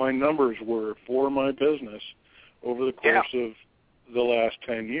out what my numbers were for my business over the course of the last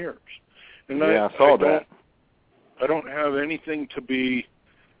 10 years. And I saw that. I don't have anything to be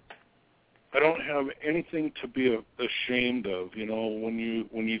ashamed of. When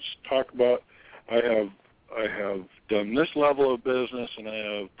you talk about I have done this level of business, and I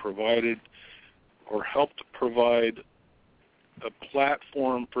have provided or helped provide a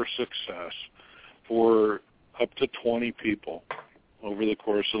platform for success for up to 20 people over the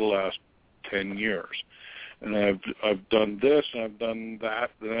course of the last 10 years. And I've done this, and I've done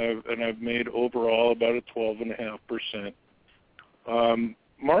that, and I've made overall about a 12.5%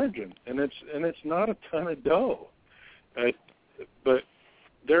 margin, and it's not a ton of dough. But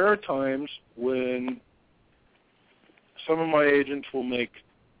there are times when some of my agents will make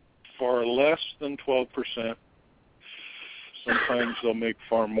far less than 12%. Sometimes they'll make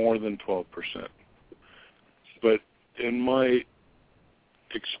far more than 12%. But in my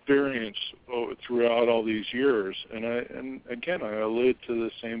experience throughout all these years, and again, I allude to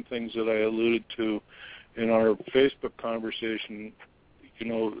the same things that I alluded to in our Facebook conversation.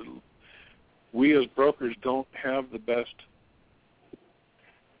 We as brokers don't have the best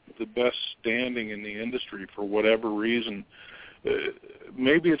standing in the industry for whatever reason.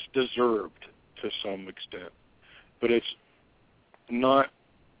 Maybe it's deserved to some extent, but it's not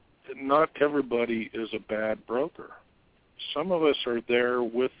everybody is a bad broker. Some of us are there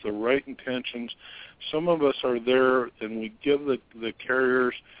with the right intentions. Some of us are there and we give the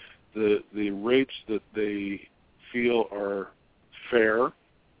carriers the rates that they feel are fair,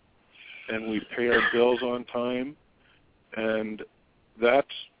 and we pay our bills on time, and I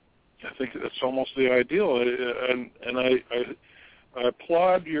think that's almost the ideal. And I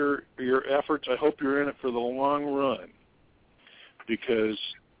applaud your efforts. I hope you're in it for the long run, because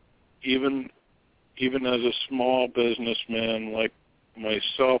even as a small businessman like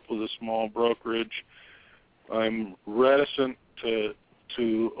myself with a small brokerage, I'm reticent to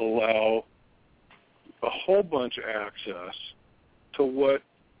allow a whole bunch of access to what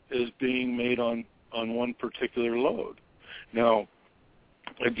is being made on one particular load. Now,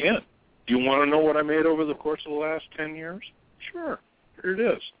 again, do you want to know what I made over the course of the last 10 years? Sure, here it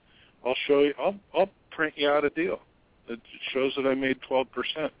is. I'll show you. I'll print you out a deal. It shows that I made 12%,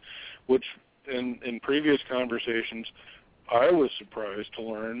 which in previous conversations I was surprised to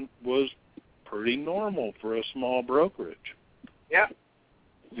learn was pretty normal for a small brokerage. Yeah.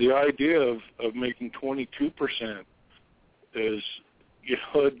 The idea of making 22% is,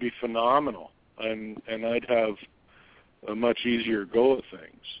 it'd be phenomenal, and I'd have a much easier go of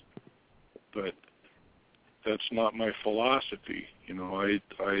things. But that's not my philosophy.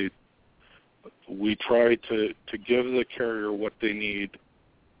 We try to give the carrier what they need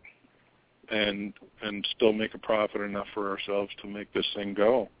and still make a profit enough for ourselves to make this thing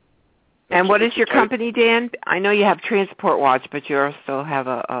go. And what is your company, Dan? I know you have Transport Watch, but you also have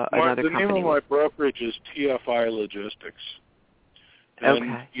another company. The name of my brokerage is TFI Logistics. And,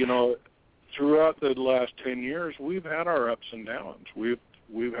 okay. Throughout the last 10 years, we've had our ups and downs.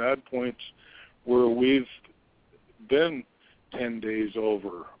 We've had points where we've been 10 days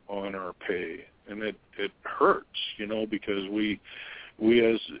over on our pay, and it hurts, because we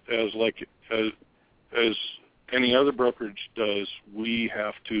as any other brokerage does, we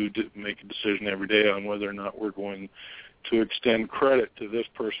have to make a decision every day on whether or not we're going to extend credit to this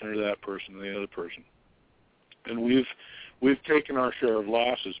person or that person or the other person. And we've taken our share of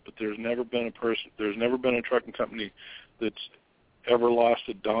losses, but there's never been a trucking company that's ever lost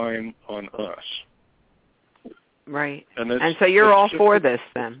a dime on us. Right. And so you're all for this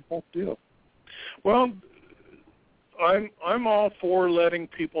then? Deal. Well, I'm all for letting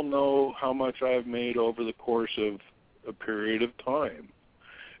people know how much I've made over the course of a period of time.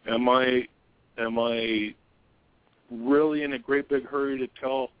 Am I really in a great big hurry to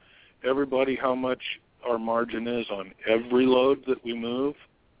tell everybody how much our margin is on every load that we move?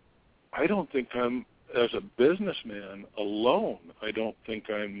 I don't think I'm, as a businessman alone, I don't think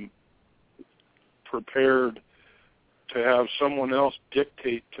I'm prepared to have someone else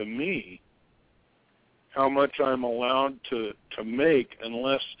dictate to me how much I'm allowed to make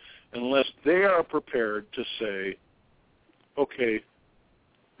unless they are prepared to say, okay,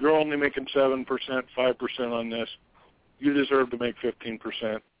 you're only making 7%, 5% on this. You deserve to make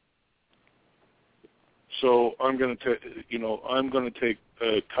 15%. So I'm going to take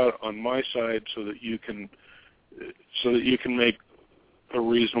a cut on my side so that you can make a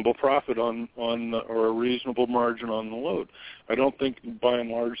reasonable profit on or a reasonable margin on the load. I don't think by and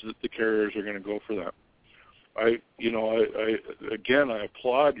large that the carriers are going to go for that. I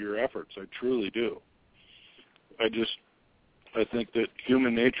applaud your efforts. I truly do. I think that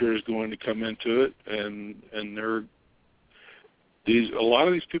human nature is going to come into it, and a lot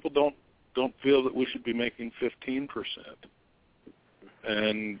of these people don't feel that we should be making 15%,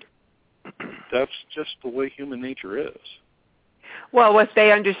 and that's just the way human nature is. Well, if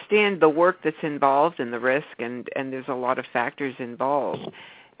they understand the work that's involved and the risk, and there's a lot of factors involved,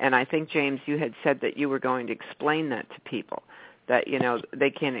 and I think, James, you had said that you were going to explain that to people, that,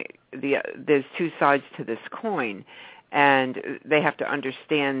 there's two sides to this coin, and they have to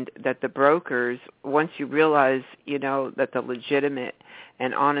understand that the brokers, once you realize, that the legitimate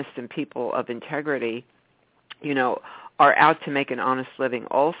and honest and people of integrity, are out to make an honest living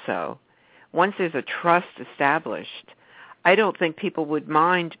also, once there's a trust established, I don't think people would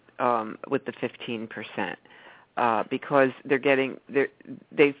mind with the 15%. Because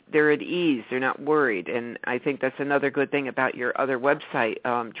they're at ease, they're not worried, and I think that's another good thing about your other website,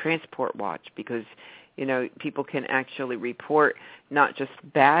 Transport Watch, because people can actually report not just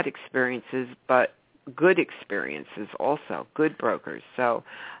bad experiences but good experiences also, good brokers. So,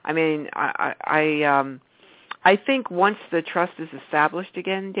 I mean, I think once the trust is established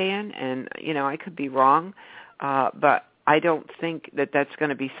again, Dan, and I could be wrong, but I don't think that that's going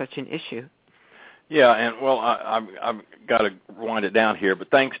to be such an issue. Yeah, and well, I've got to wind it down here, but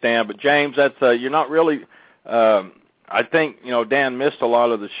thanks, Dan. But James, that's you're not really. I think Dan missed a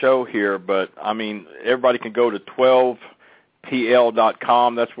lot of the show here, but I mean, everybody can go to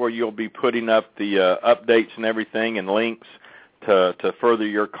 12pl.com. That's where you'll be putting up the updates and everything, and links to further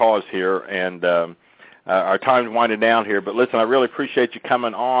your cause here. And our time's winding down here, but listen, I really appreciate you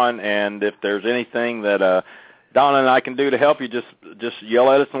coming on. And if there's anything that Donna and I can do to help you, just yell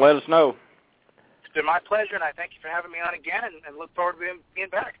at us and let us know. It's been my pleasure, and I thank you for having me on again, and look forward to being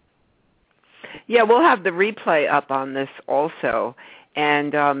back. Yeah, we'll have the replay up on this also.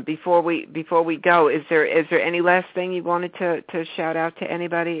 And before we go, is there any last thing you wanted to shout out to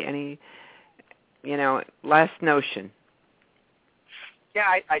anybody? Any last notion? Yeah,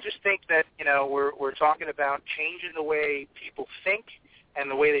 I just think that we're talking about changing the way people think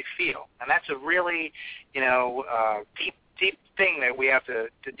and the way they feel, and that's a really deep thing that we have to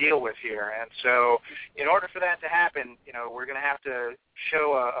deal with here. And so in order for that to happen, we're going to have to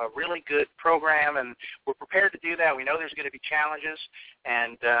show a really good program, and we're prepared to do that. We know there's going to be challenges,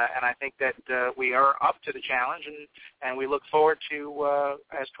 and I think that we are up to the challenge, and we look forward to,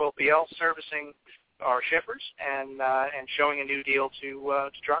 as 12PL, servicing our shippers and showing a new deal to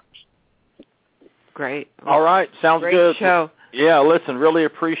truckers. Great. All right. Sounds great good. Show. Yeah, listen, really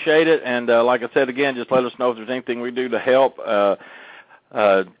appreciate it. And like I said, again, just let us know if there's anything we do to help.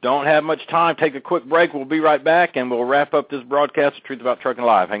 Don't have much time. Take a quick break. We'll be right back, and we'll wrap up this broadcast of Truth About Trucking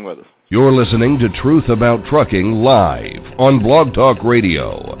Live. Hang with us. You're listening to Truth About Trucking Live on Blog Talk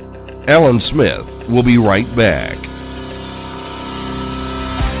Radio. Alan Smith will be right back.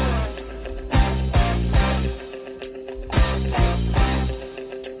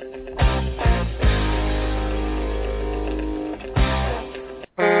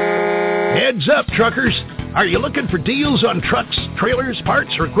 Heads up, truckers. Are you looking for deals on trucks, trailers,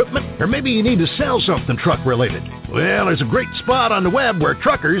 parts, or equipment? Or maybe you need to sell something truck-related? Well, there's a great spot on the web where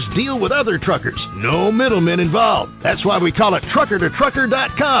truckers deal with other truckers. No middlemen involved. That's why we call it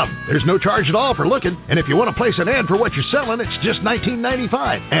trucker-to-trucker.com. There's no charge at all for looking, and if you want to place an ad for what you're selling, it's just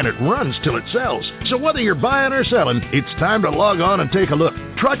 $19.95, and it runs till it sells. So whether you're buying or selling, it's time to log on and take a look.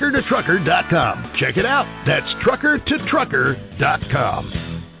 trucker-to-trucker.com. Check it out. That's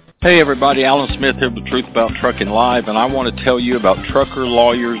trucker-to-trucker.com. Hey everybody, Alan Smith here with Truth About Trucking Live, and I want to tell you about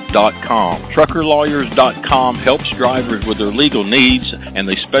truckerlawyers.com. Truckerlawyers.com helps drivers with their legal needs, and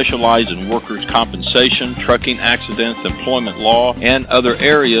they specialize in workers' compensation, trucking accidents, employment law, and other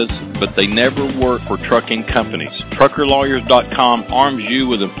areas but they never work for trucking companies. TruckerLawyers.com arms you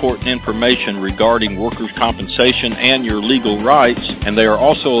with important information regarding workers' compensation and your legal rights, and they are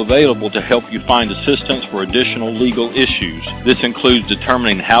also available to help you find assistance for additional legal issues. This includes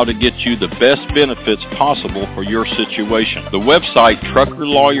determining how to get you the best benefits possible for your situation. The website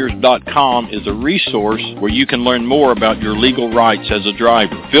TruckerLawyers.com is a resource where you can learn more about your legal rights as a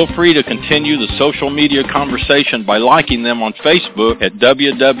driver. Feel free to continue the social media conversation by liking them on Facebook at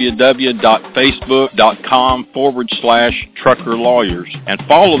www.facebook.com/truckerlawyers and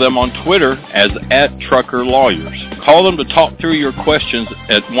follow them on Twitter as @truckerlawyers. Call them to talk through your questions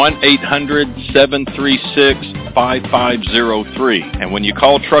at 1-800-736-5503. And when you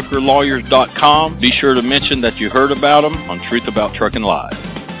call TruckerLawyers.com, be sure to mention that you heard about them on Truth About Trucking Live.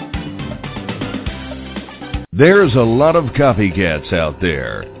 There's a lot of copycats out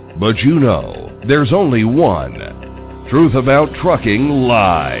there, but you know, there's only one. Truth About Trucking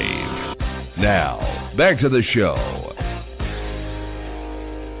Live. Now, back to the show.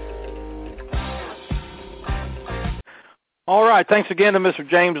 All right. Thanks again to Mr.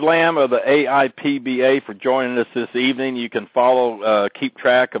 James Lamb of the AIPBA for joining us this evening. You can follow, keep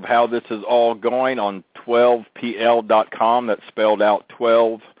track of how this is all going on 12pl.com. That's spelled out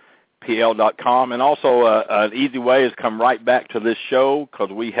 12pl.com. And also an easy way is come right back to this show because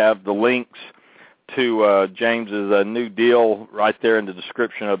we have the links to James's new deal right there in the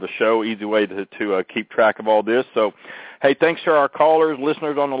description of the show. Easy way to keep track of all this. So, hey, thanks to our callers,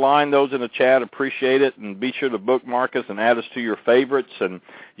 listeners on the line, those in the chat, appreciate it. And be sure to bookmark us and add us to your favorites. And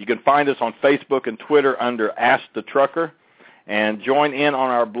you can find us on Facebook and Twitter under Ask the Trucker. And join in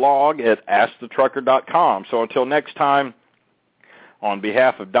on our blog at AskTheTrucker.com. So until next time, on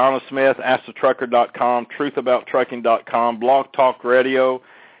behalf of Donna Smith, AskTheTrucker.com, TruthAboutTrucking.com, Blog Talk Radio,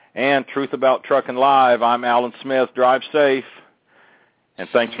 and Truth About Trucking Live, I'm Alan Smith. Drive safe, and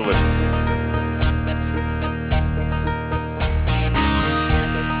thanks for listening.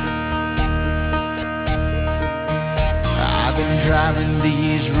 I've been driving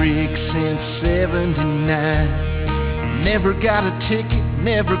these rigs since '79. Never got a ticket,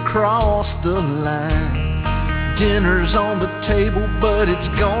 never crossed the line. Dinner's on the table, but it's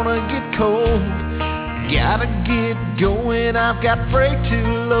gonna get cold. Gotta get going, I've got freight to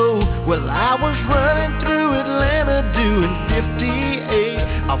load. Well, I was running through Atlanta doing 58.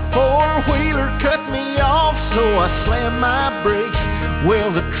 A four-wheeler cut me off, so I slammed my brakes.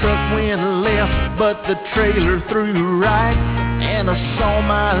 Well, the truck went left, but the trailer threw right, and I saw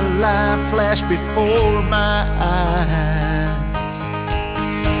my life flash before my eyes.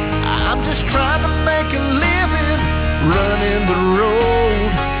 I'm just trying to make a living, running the road,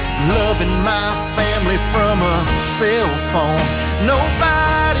 loving my family from a cell phone.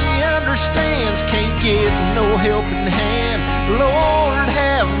 Nobody understands, can't get no helping hand. Lord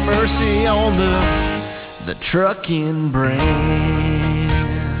have mercy on the trucking brand.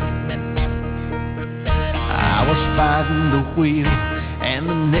 I was fighting the wheel, and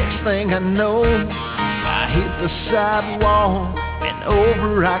the next thing I know, I hit the sidewall and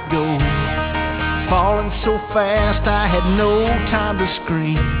over I go. Falling so fast I had no time to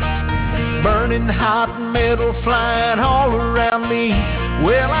scream. Burning hot metal flying all around me.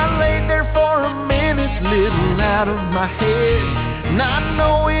 Well, I laid there for a minute, little out of my head, not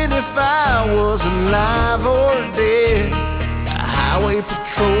knowing if I was alive or dead. The highway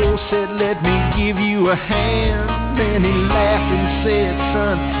patrol said, let me give you a hand. Then he laughed and said,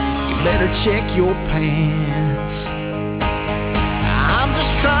 son, you better check your pants. I'm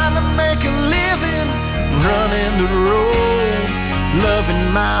just trying to make a living, running the road,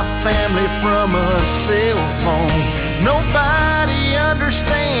 loving my family from a cell phone. Nobody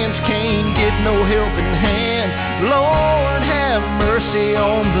understands, can't get no helping hand. Lord have mercy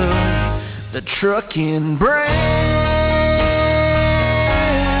on the trucking brand.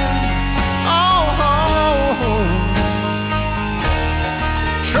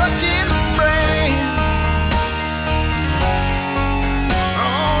 Trucking brand.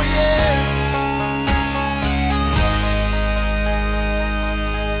 Oh yeah.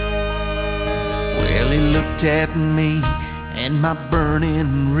 Well, he looked at me and my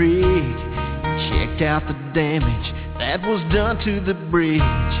burning rig, checked out the damage that was done to the bridge.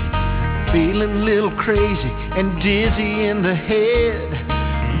 Feeling a little crazy and dizzy in the head,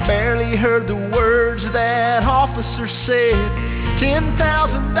 barely heard the words that officer said.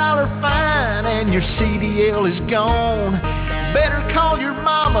 $10,000 fine and your CDL is gone. Better call your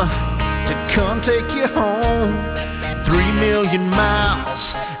mama to come take you home. 3 million miles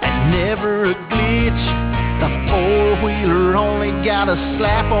and never a glitch. The four-wheeler only got a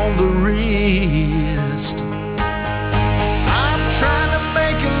slap on the wrist. I'm trying to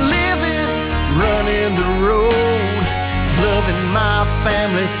make a living,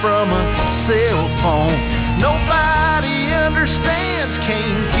 from a cell phone. Nobody understands,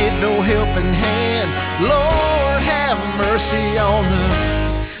 can't get no helping hand. Lord have mercy on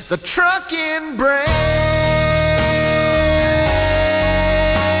the trucking brand.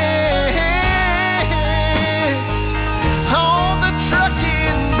 On the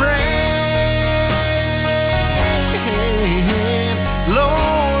trucking brand.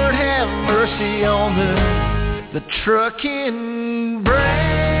 Lord have mercy on the trucking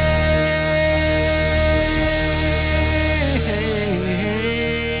brand.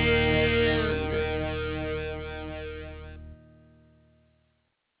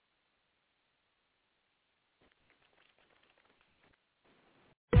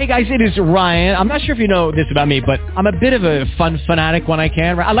 Hey guys, it is Ryan. I'm not sure if you know this about me, but I'm a bit of a fun fanatic when I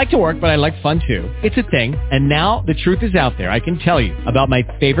can. I like to work, but I like fun too. It's a thing. And now the truth is out there. I can tell you about my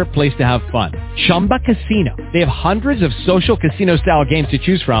favorite place to have fun. Chumba Casino. They have hundreds of social casino style games to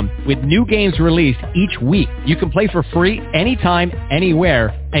choose from with new games released each week. You can play for free anytime,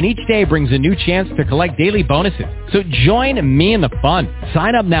 anywhere. And each day brings a new chance to collect daily bonuses. So join me in the fun.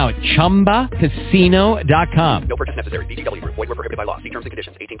 Sign up now at ChumbaCasino.com. No purchase necessary. VGW Group. Void where prohibited by law. See terms and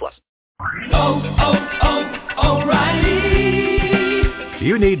conditions. 18+. O'Reilly.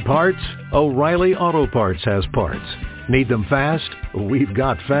 You need parts? O'Reilly Auto Parts has parts. Need them fast? We've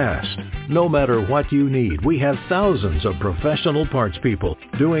got fast. No matter what you need, we have thousands of professional parts people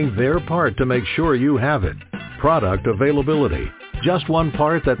doing their part to make sure you have it. Product availability. Just one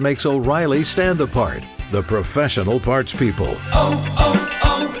part that makes O'Reilly stand apart. The professional parts people.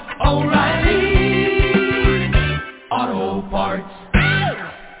 O'Reilly.